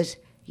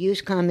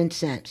use common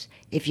sense.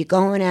 If you're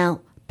going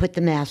out, put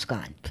the mask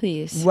on.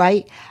 Please.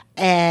 Right?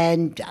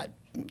 And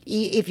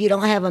if you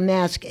don't have a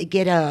mask,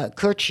 get a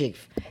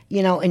kerchief,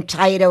 and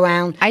tie it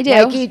around. I do.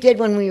 Like you did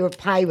when we were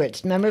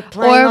pirates. Remember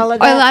playing all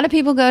of Or that? a lot of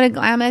people go to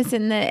Glamis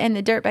in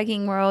the dirt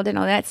biking world and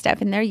all that stuff,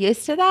 and they're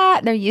used to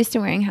that. They're used to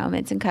wearing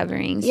helmets and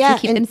coverings to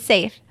keep them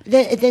safe.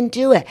 Then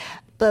do it.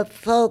 But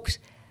folks,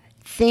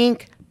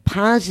 think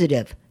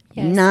positive,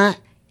 not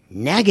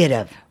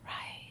negative.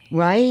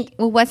 Right?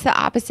 Well, what's the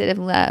opposite of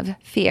love?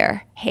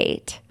 Fear,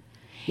 hate.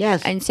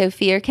 Yes. And so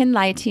fear can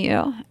lie to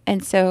you.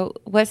 And so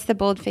what's the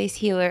bold-faced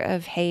healer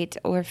of hate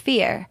or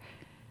fear?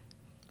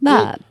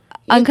 Love.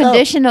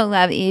 Unconditional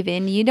love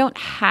even. You don't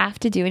have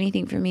to do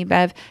anything for me,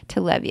 Bev,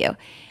 to love you.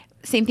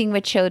 Same thing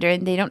with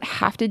children. They don't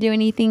have to do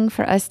anything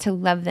for us to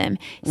love them.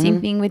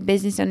 Same thing with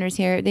business owners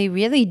here. They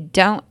really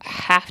don't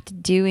have to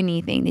do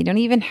anything. They don't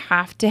even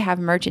have to have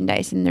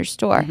merchandise in their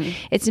store.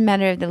 It's a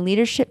matter of the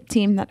leadership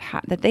team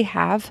that they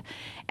have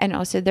and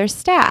also their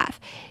staff.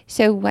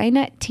 So why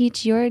not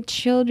teach your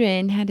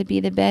children how to be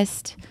the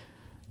best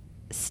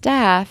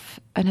staff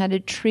and how to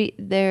treat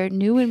their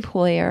new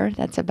employer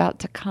that's about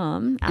to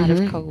come out of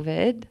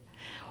COVID?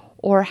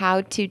 Or how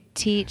to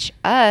teach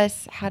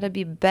us how to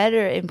be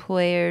better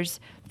employers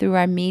through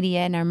our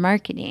media and our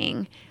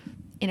marketing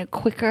in a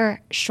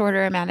quicker,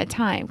 shorter amount of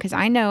time. Because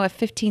I know a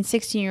 15,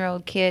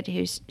 16-year-old kid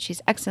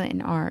she's excellent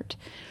in art.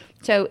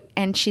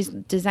 And she's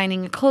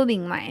designing a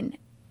clothing line.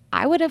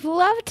 I would have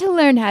loved to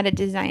learn how to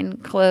design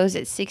clothes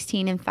at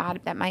 16 and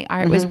thought that my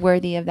art was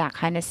worthy of that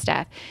kind of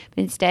stuff.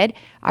 But instead,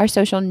 our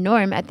social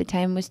norm at the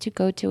time was to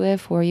go to a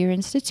 4-year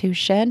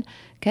institution,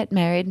 get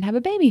married, and have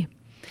a baby.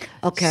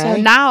 Okay. So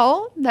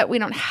now that we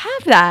don't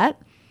have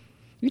that,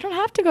 you don't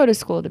have to go to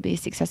school to be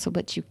successful,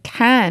 but you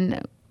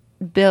can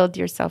build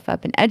yourself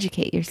up and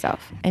educate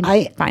yourself and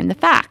find the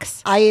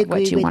facts. I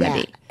agree what you with want to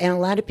that. be. And a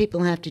lot of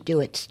people have to do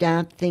it.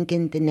 Stop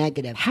thinking the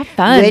negative. Have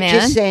fun, We're man.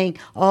 just saying,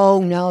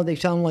 oh, no, they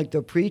sound like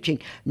they're preaching.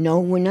 No,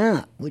 we're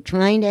not. We're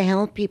trying to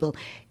help people.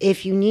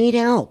 If you need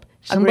help,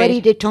 somebody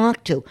Agreed. to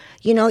talk to.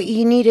 You know,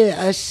 you need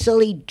a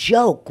silly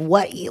joke,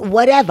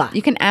 whatever.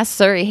 You can ask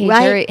Suri,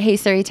 hey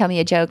Suri, tell me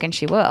a joke, and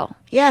she will.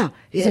 Yeah.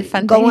 It's a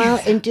fun Go thing.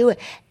 out and do it.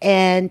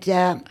 And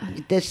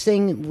this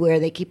thing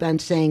where they keep on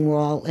saying we're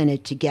all in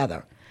it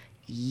together.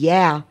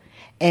 Yeah.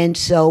 And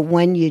so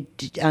when you,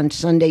 on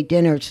Sunday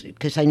dinners,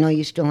 because I know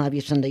you still have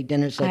your Sunday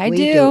dinners like we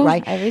do,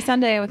 right? Every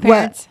Sunday with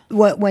parents.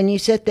 When you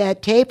sit at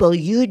that table,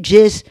 you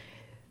just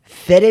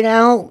fit it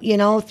out, you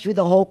know, through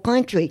the whole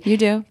country. You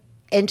do.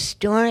 And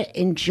start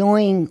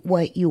enjoying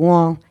what you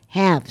all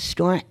have.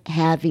 Start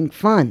having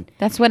fun.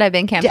 That's what I've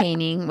been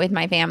campaigning with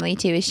my family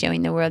too, is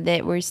showing the world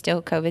that we're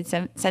still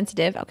COVID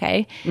sensitive,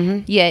 okay?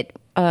 Mm-hmm. Yet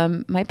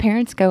my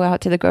parents go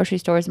out to the grocery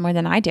stores more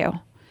than I do.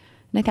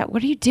 And I thought,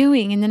 what are you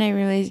doing? And then I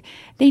realized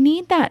they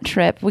need that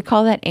trip. We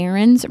call that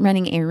errands,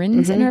 running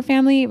errands in our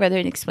family, rather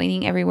than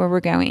explaining everywhere we're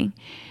going.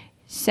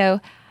 So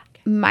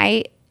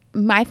my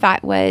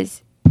thought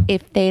was,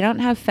 if they don't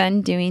have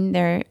fun doing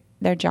their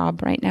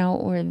job right now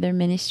or their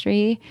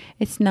ministry,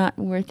 it's not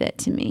worth it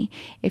to me.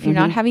 If you're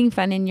not having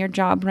fun in your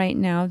job right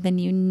now, then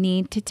you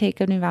need to take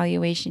an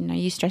evaluation. Are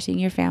you stressing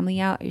your family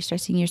out? Are you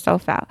stressing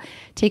yourself out?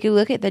 Take a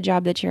look at the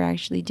job that you're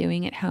actually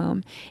doing at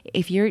home.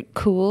 If you're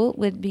cool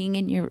with being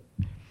in your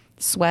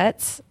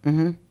sweats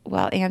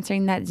while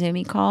answering that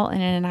Zoomy call, and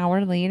then an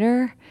hour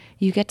later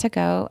you get to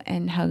go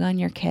and hug on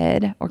your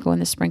kid or go in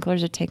the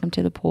sprinklers or take them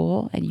to the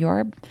pool at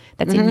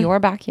that's in your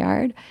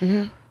backyard.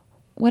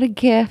 What a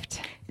gift.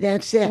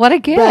 That's it. What a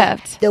gift.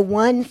 But the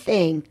one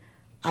thing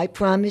I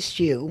promised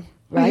you,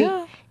 right,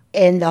 Yeah.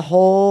 in the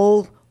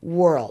whole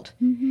world,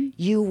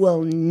 you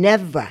will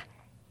never,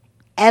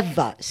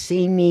 ever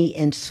see me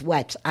in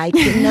sweats. I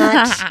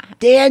cannot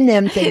stand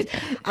them things.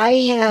 I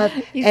have,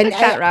 You took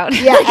that route.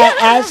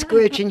 ask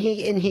Rich, and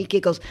he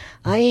giggles.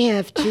 I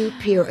have 2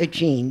 pair of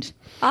jeans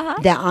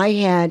that I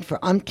had for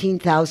umpteen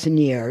thousand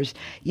years.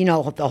 You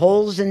know, the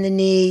holes in the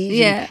knees.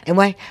 Yeah.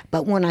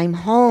 But when I'm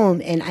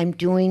home and I'm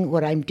doing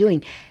what I'm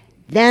doing,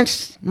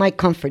 that's my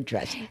comfort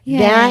dress. Yeah.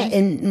 That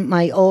and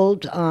my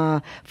old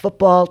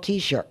football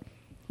T-shirt.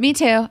 Me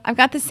too. I've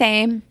got the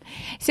same.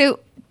 So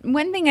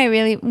one thing I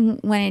really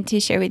wanted to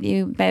share with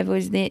you, Bev,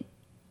 was that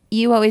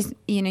you always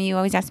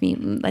ask me,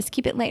 let's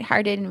keep it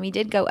lighthearted, and we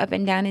did go up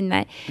and down in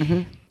that.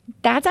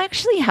 That's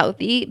actually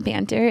healthy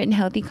banter and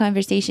healthy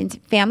conversations.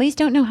 Families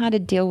don't know how to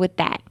deal with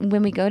that.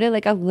 When we go to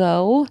like a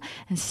low,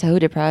 it's so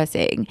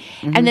depressing.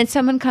 And then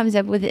someone comes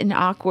up with an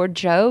awkward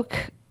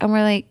joke, and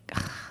we're like,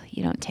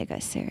 you don't take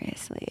us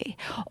seriously.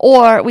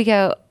 Or we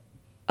go,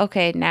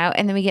 okay, now,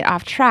 and then we get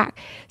off track.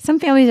 Some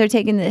families are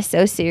taking this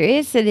so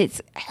serious that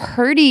it's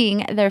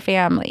hurting their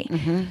family.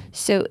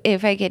 So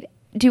if I could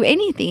do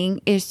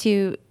anything, is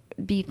to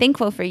be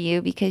thankful for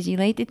you, because you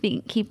like to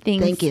keep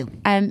things Thank you.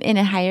 In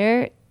a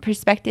higher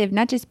perspective,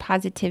 not just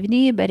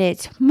positivity, but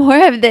it's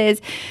more of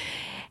this,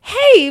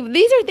 hey,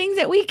 these are things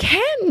that we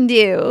can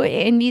do,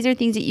 and these are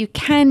things that you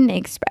can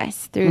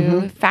express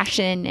through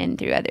fashion and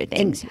through other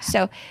things.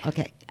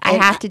 Okay. I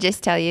have to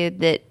just tell you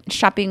that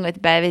shopping with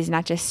Bev is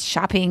not just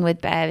shopping with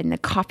Bev, and the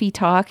coffee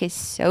talk is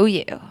so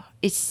you.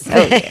 It's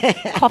so you.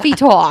 Coffee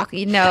talk,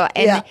 you know,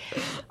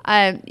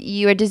 and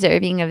you are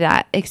deserving of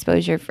that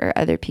exposure for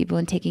other people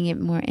and taking it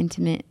more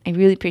intimate. I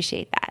really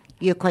appreciate that.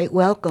 You're quite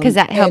welcome. Because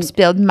that helps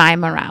build my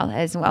morale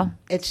as well.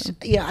 It's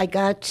I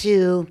got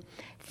to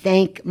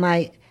thank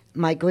my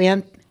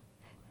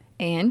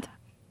and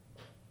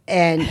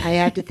I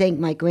have to thank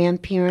my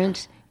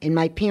grandparents and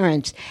my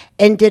parents.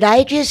 And did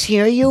I just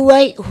hear you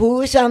right?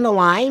 Who's on the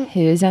line?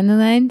 Who's on the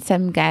line?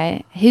 Some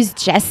guy. Who's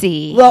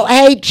Jesse? Well,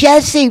 hey,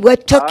 Jesse,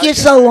 what took you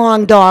so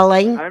long,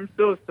 darling? I'm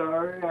so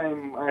sorry.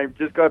 I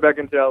just got back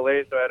into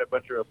LA, so I had a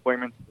bunch of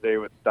appointments today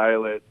with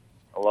stylists.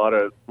 A lot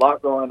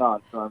going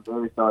on, so I'm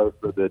very sorry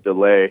for the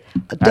delay.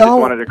 I just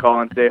wanted to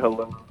call and say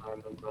hello. I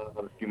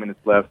have a few minutes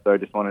left, so I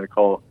just wanted to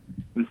call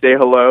and say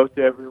hello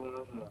to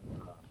everyone.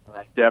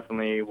 I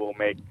definitely will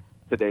make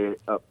today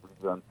up.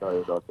 I'm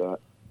sorry about that.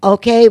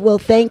 Okay, well,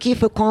 thank you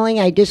for calling.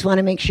 I just want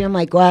to make sure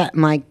my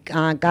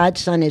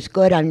godson is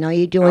good. I know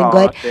you're doing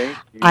good. Thank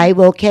you. I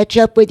will catch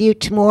up with you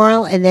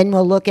tomorrow, and then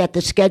we'll look at the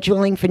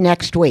scheduling for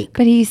next week.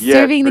 But he's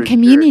serving the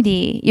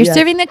community. You're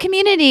serving the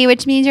community,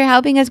 which means you're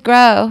helping us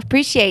grow.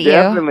 Appreciate you.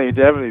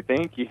 Definitely.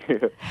 Thank you.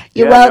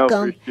 You're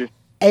welcome.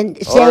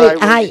 And say all right,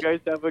 hi. You guys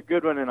have a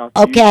good one, and I'll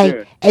see you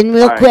soon. And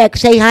real quick,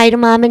 say hi to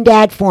Mom and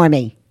Dad for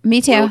me.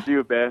 Me too. Will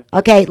do, Beth.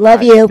 Okay,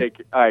 love you.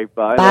 All right,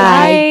 bye.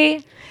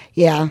 Bye.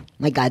 Yeah,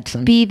 my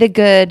godson. Be the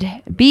good.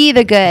 Be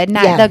the good,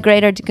 not the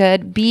greater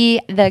good. Be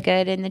the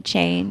good in the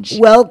change.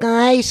 Well,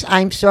 guys,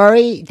 I'm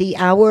sorry. The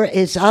hour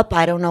is up.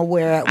 I don't know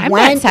where it went.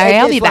 I'm not sorry.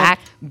 I'll be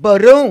back.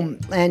 Boom.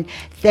 And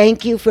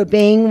thank you for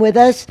being with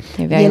us.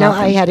 You're very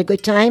welcome. I had a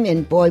good time,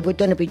 and boy, we're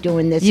going to be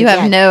doing this You again.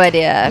 have no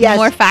idea. Yes.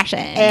 More fashion.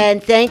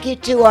 And thank you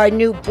to our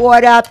new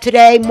board up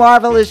today.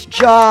 Marvelous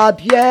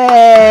job.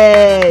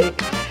 Yay.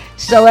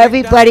 So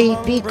everybody,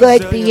 be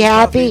good, be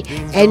happy,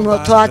 and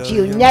we'll talk to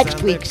you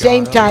next week,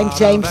 same time,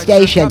 same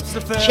station.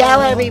 Ciao,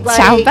 everybody.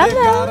 Ciao, bye.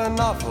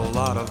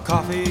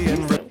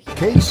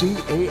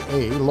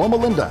 KCAA Loma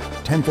Linda,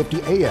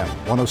 1050 AM,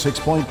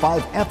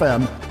 106.5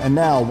 FM, and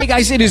now... Hey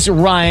guys, it is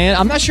Ryan.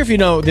 I'm not sure if you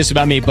know this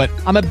about me, but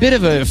I'm a bit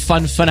of a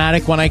fun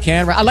fanatic when I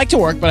can. I like to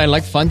work, but I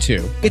like fun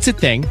too. It's a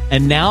thing.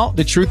 And now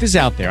the truth is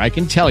out there. I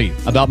can tell you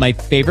about my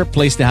favorite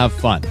place to have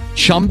fun.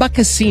 Chumba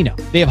Casino.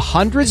 They have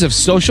hundreds of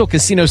social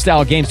casino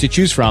style games to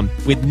choose from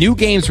with new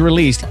games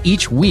released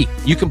each week.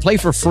 You can play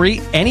for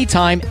free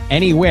anytime,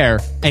 anywhere,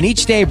 and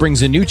each day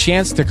brings a new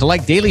chance to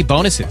collect daily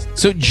bonuses.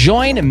 So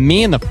join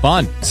me in the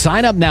fun.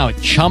 Sign up now at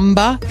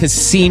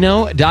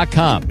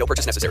ChumbaCasino.com. No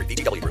purchase necessary.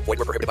 VGW Group. Void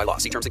where prohibited by law.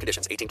 See terms and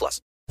conditions.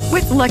 18+.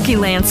 With Lucky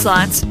Land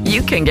Slots,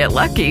 you can get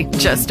lucky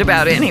just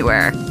about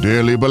anywhere.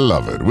 Dearly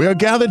beloved, we are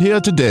gathered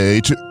here today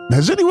to...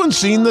 Has anyone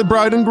seen the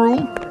bride and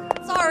groom?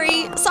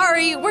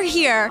 Sorry, we're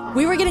here.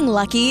 We were getting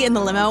lucky in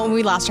the limo and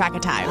we lost track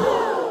of time.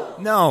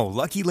 No,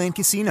 Lucky Land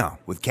Casino.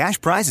 With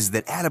cash prizes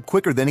that add up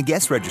quicker than a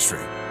guest registry.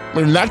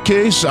 In that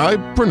case, I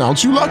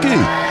pronounce you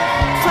lucky.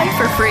 Play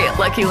for free at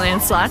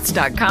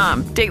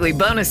LuckyLandSlots.com. Daily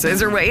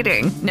bonuses are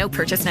waiting. No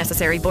purchase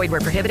necessary. Void where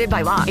prohibited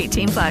by law.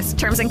 18+.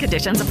 Terms and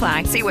conditions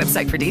apply. See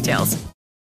website for details.